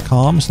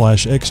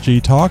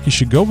youtube.com/XJ Talk. You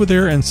should go over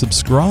there and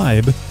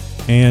subscribe.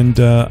 And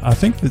I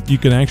think that you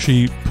can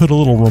actually put a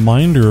little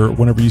reminder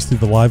whenever you see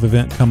the live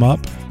event come up,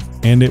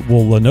 and it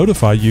will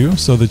notify you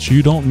so that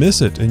you don't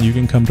miss it and you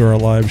can come to our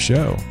live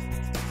show.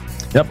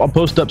 Yep, I'll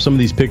post up some of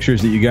these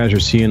pictures that you guys are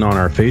seeing on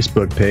our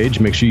Facebook page.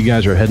 Make sure you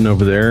guys are heading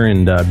over there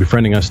and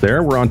befriending us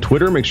there. We're on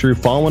Twitter. Make sure you're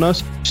following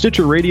us.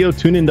 Stitcher Radio,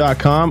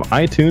 TuneIn.com,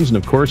 iTunes, and,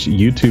 of course,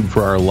 YouTube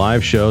for our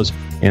live shows.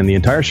 And the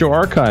entire show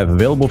archive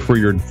available for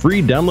your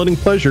free downloading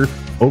pleasure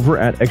over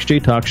at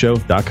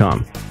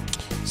xjtalkshow.com.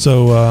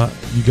 So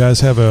you guys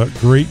have a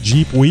great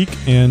Jeep week,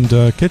 and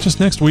catch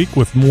us next week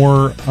with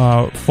more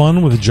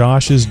fun with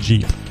Josh's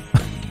Jeep.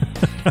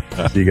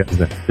 See you guys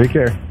then. Take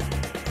care.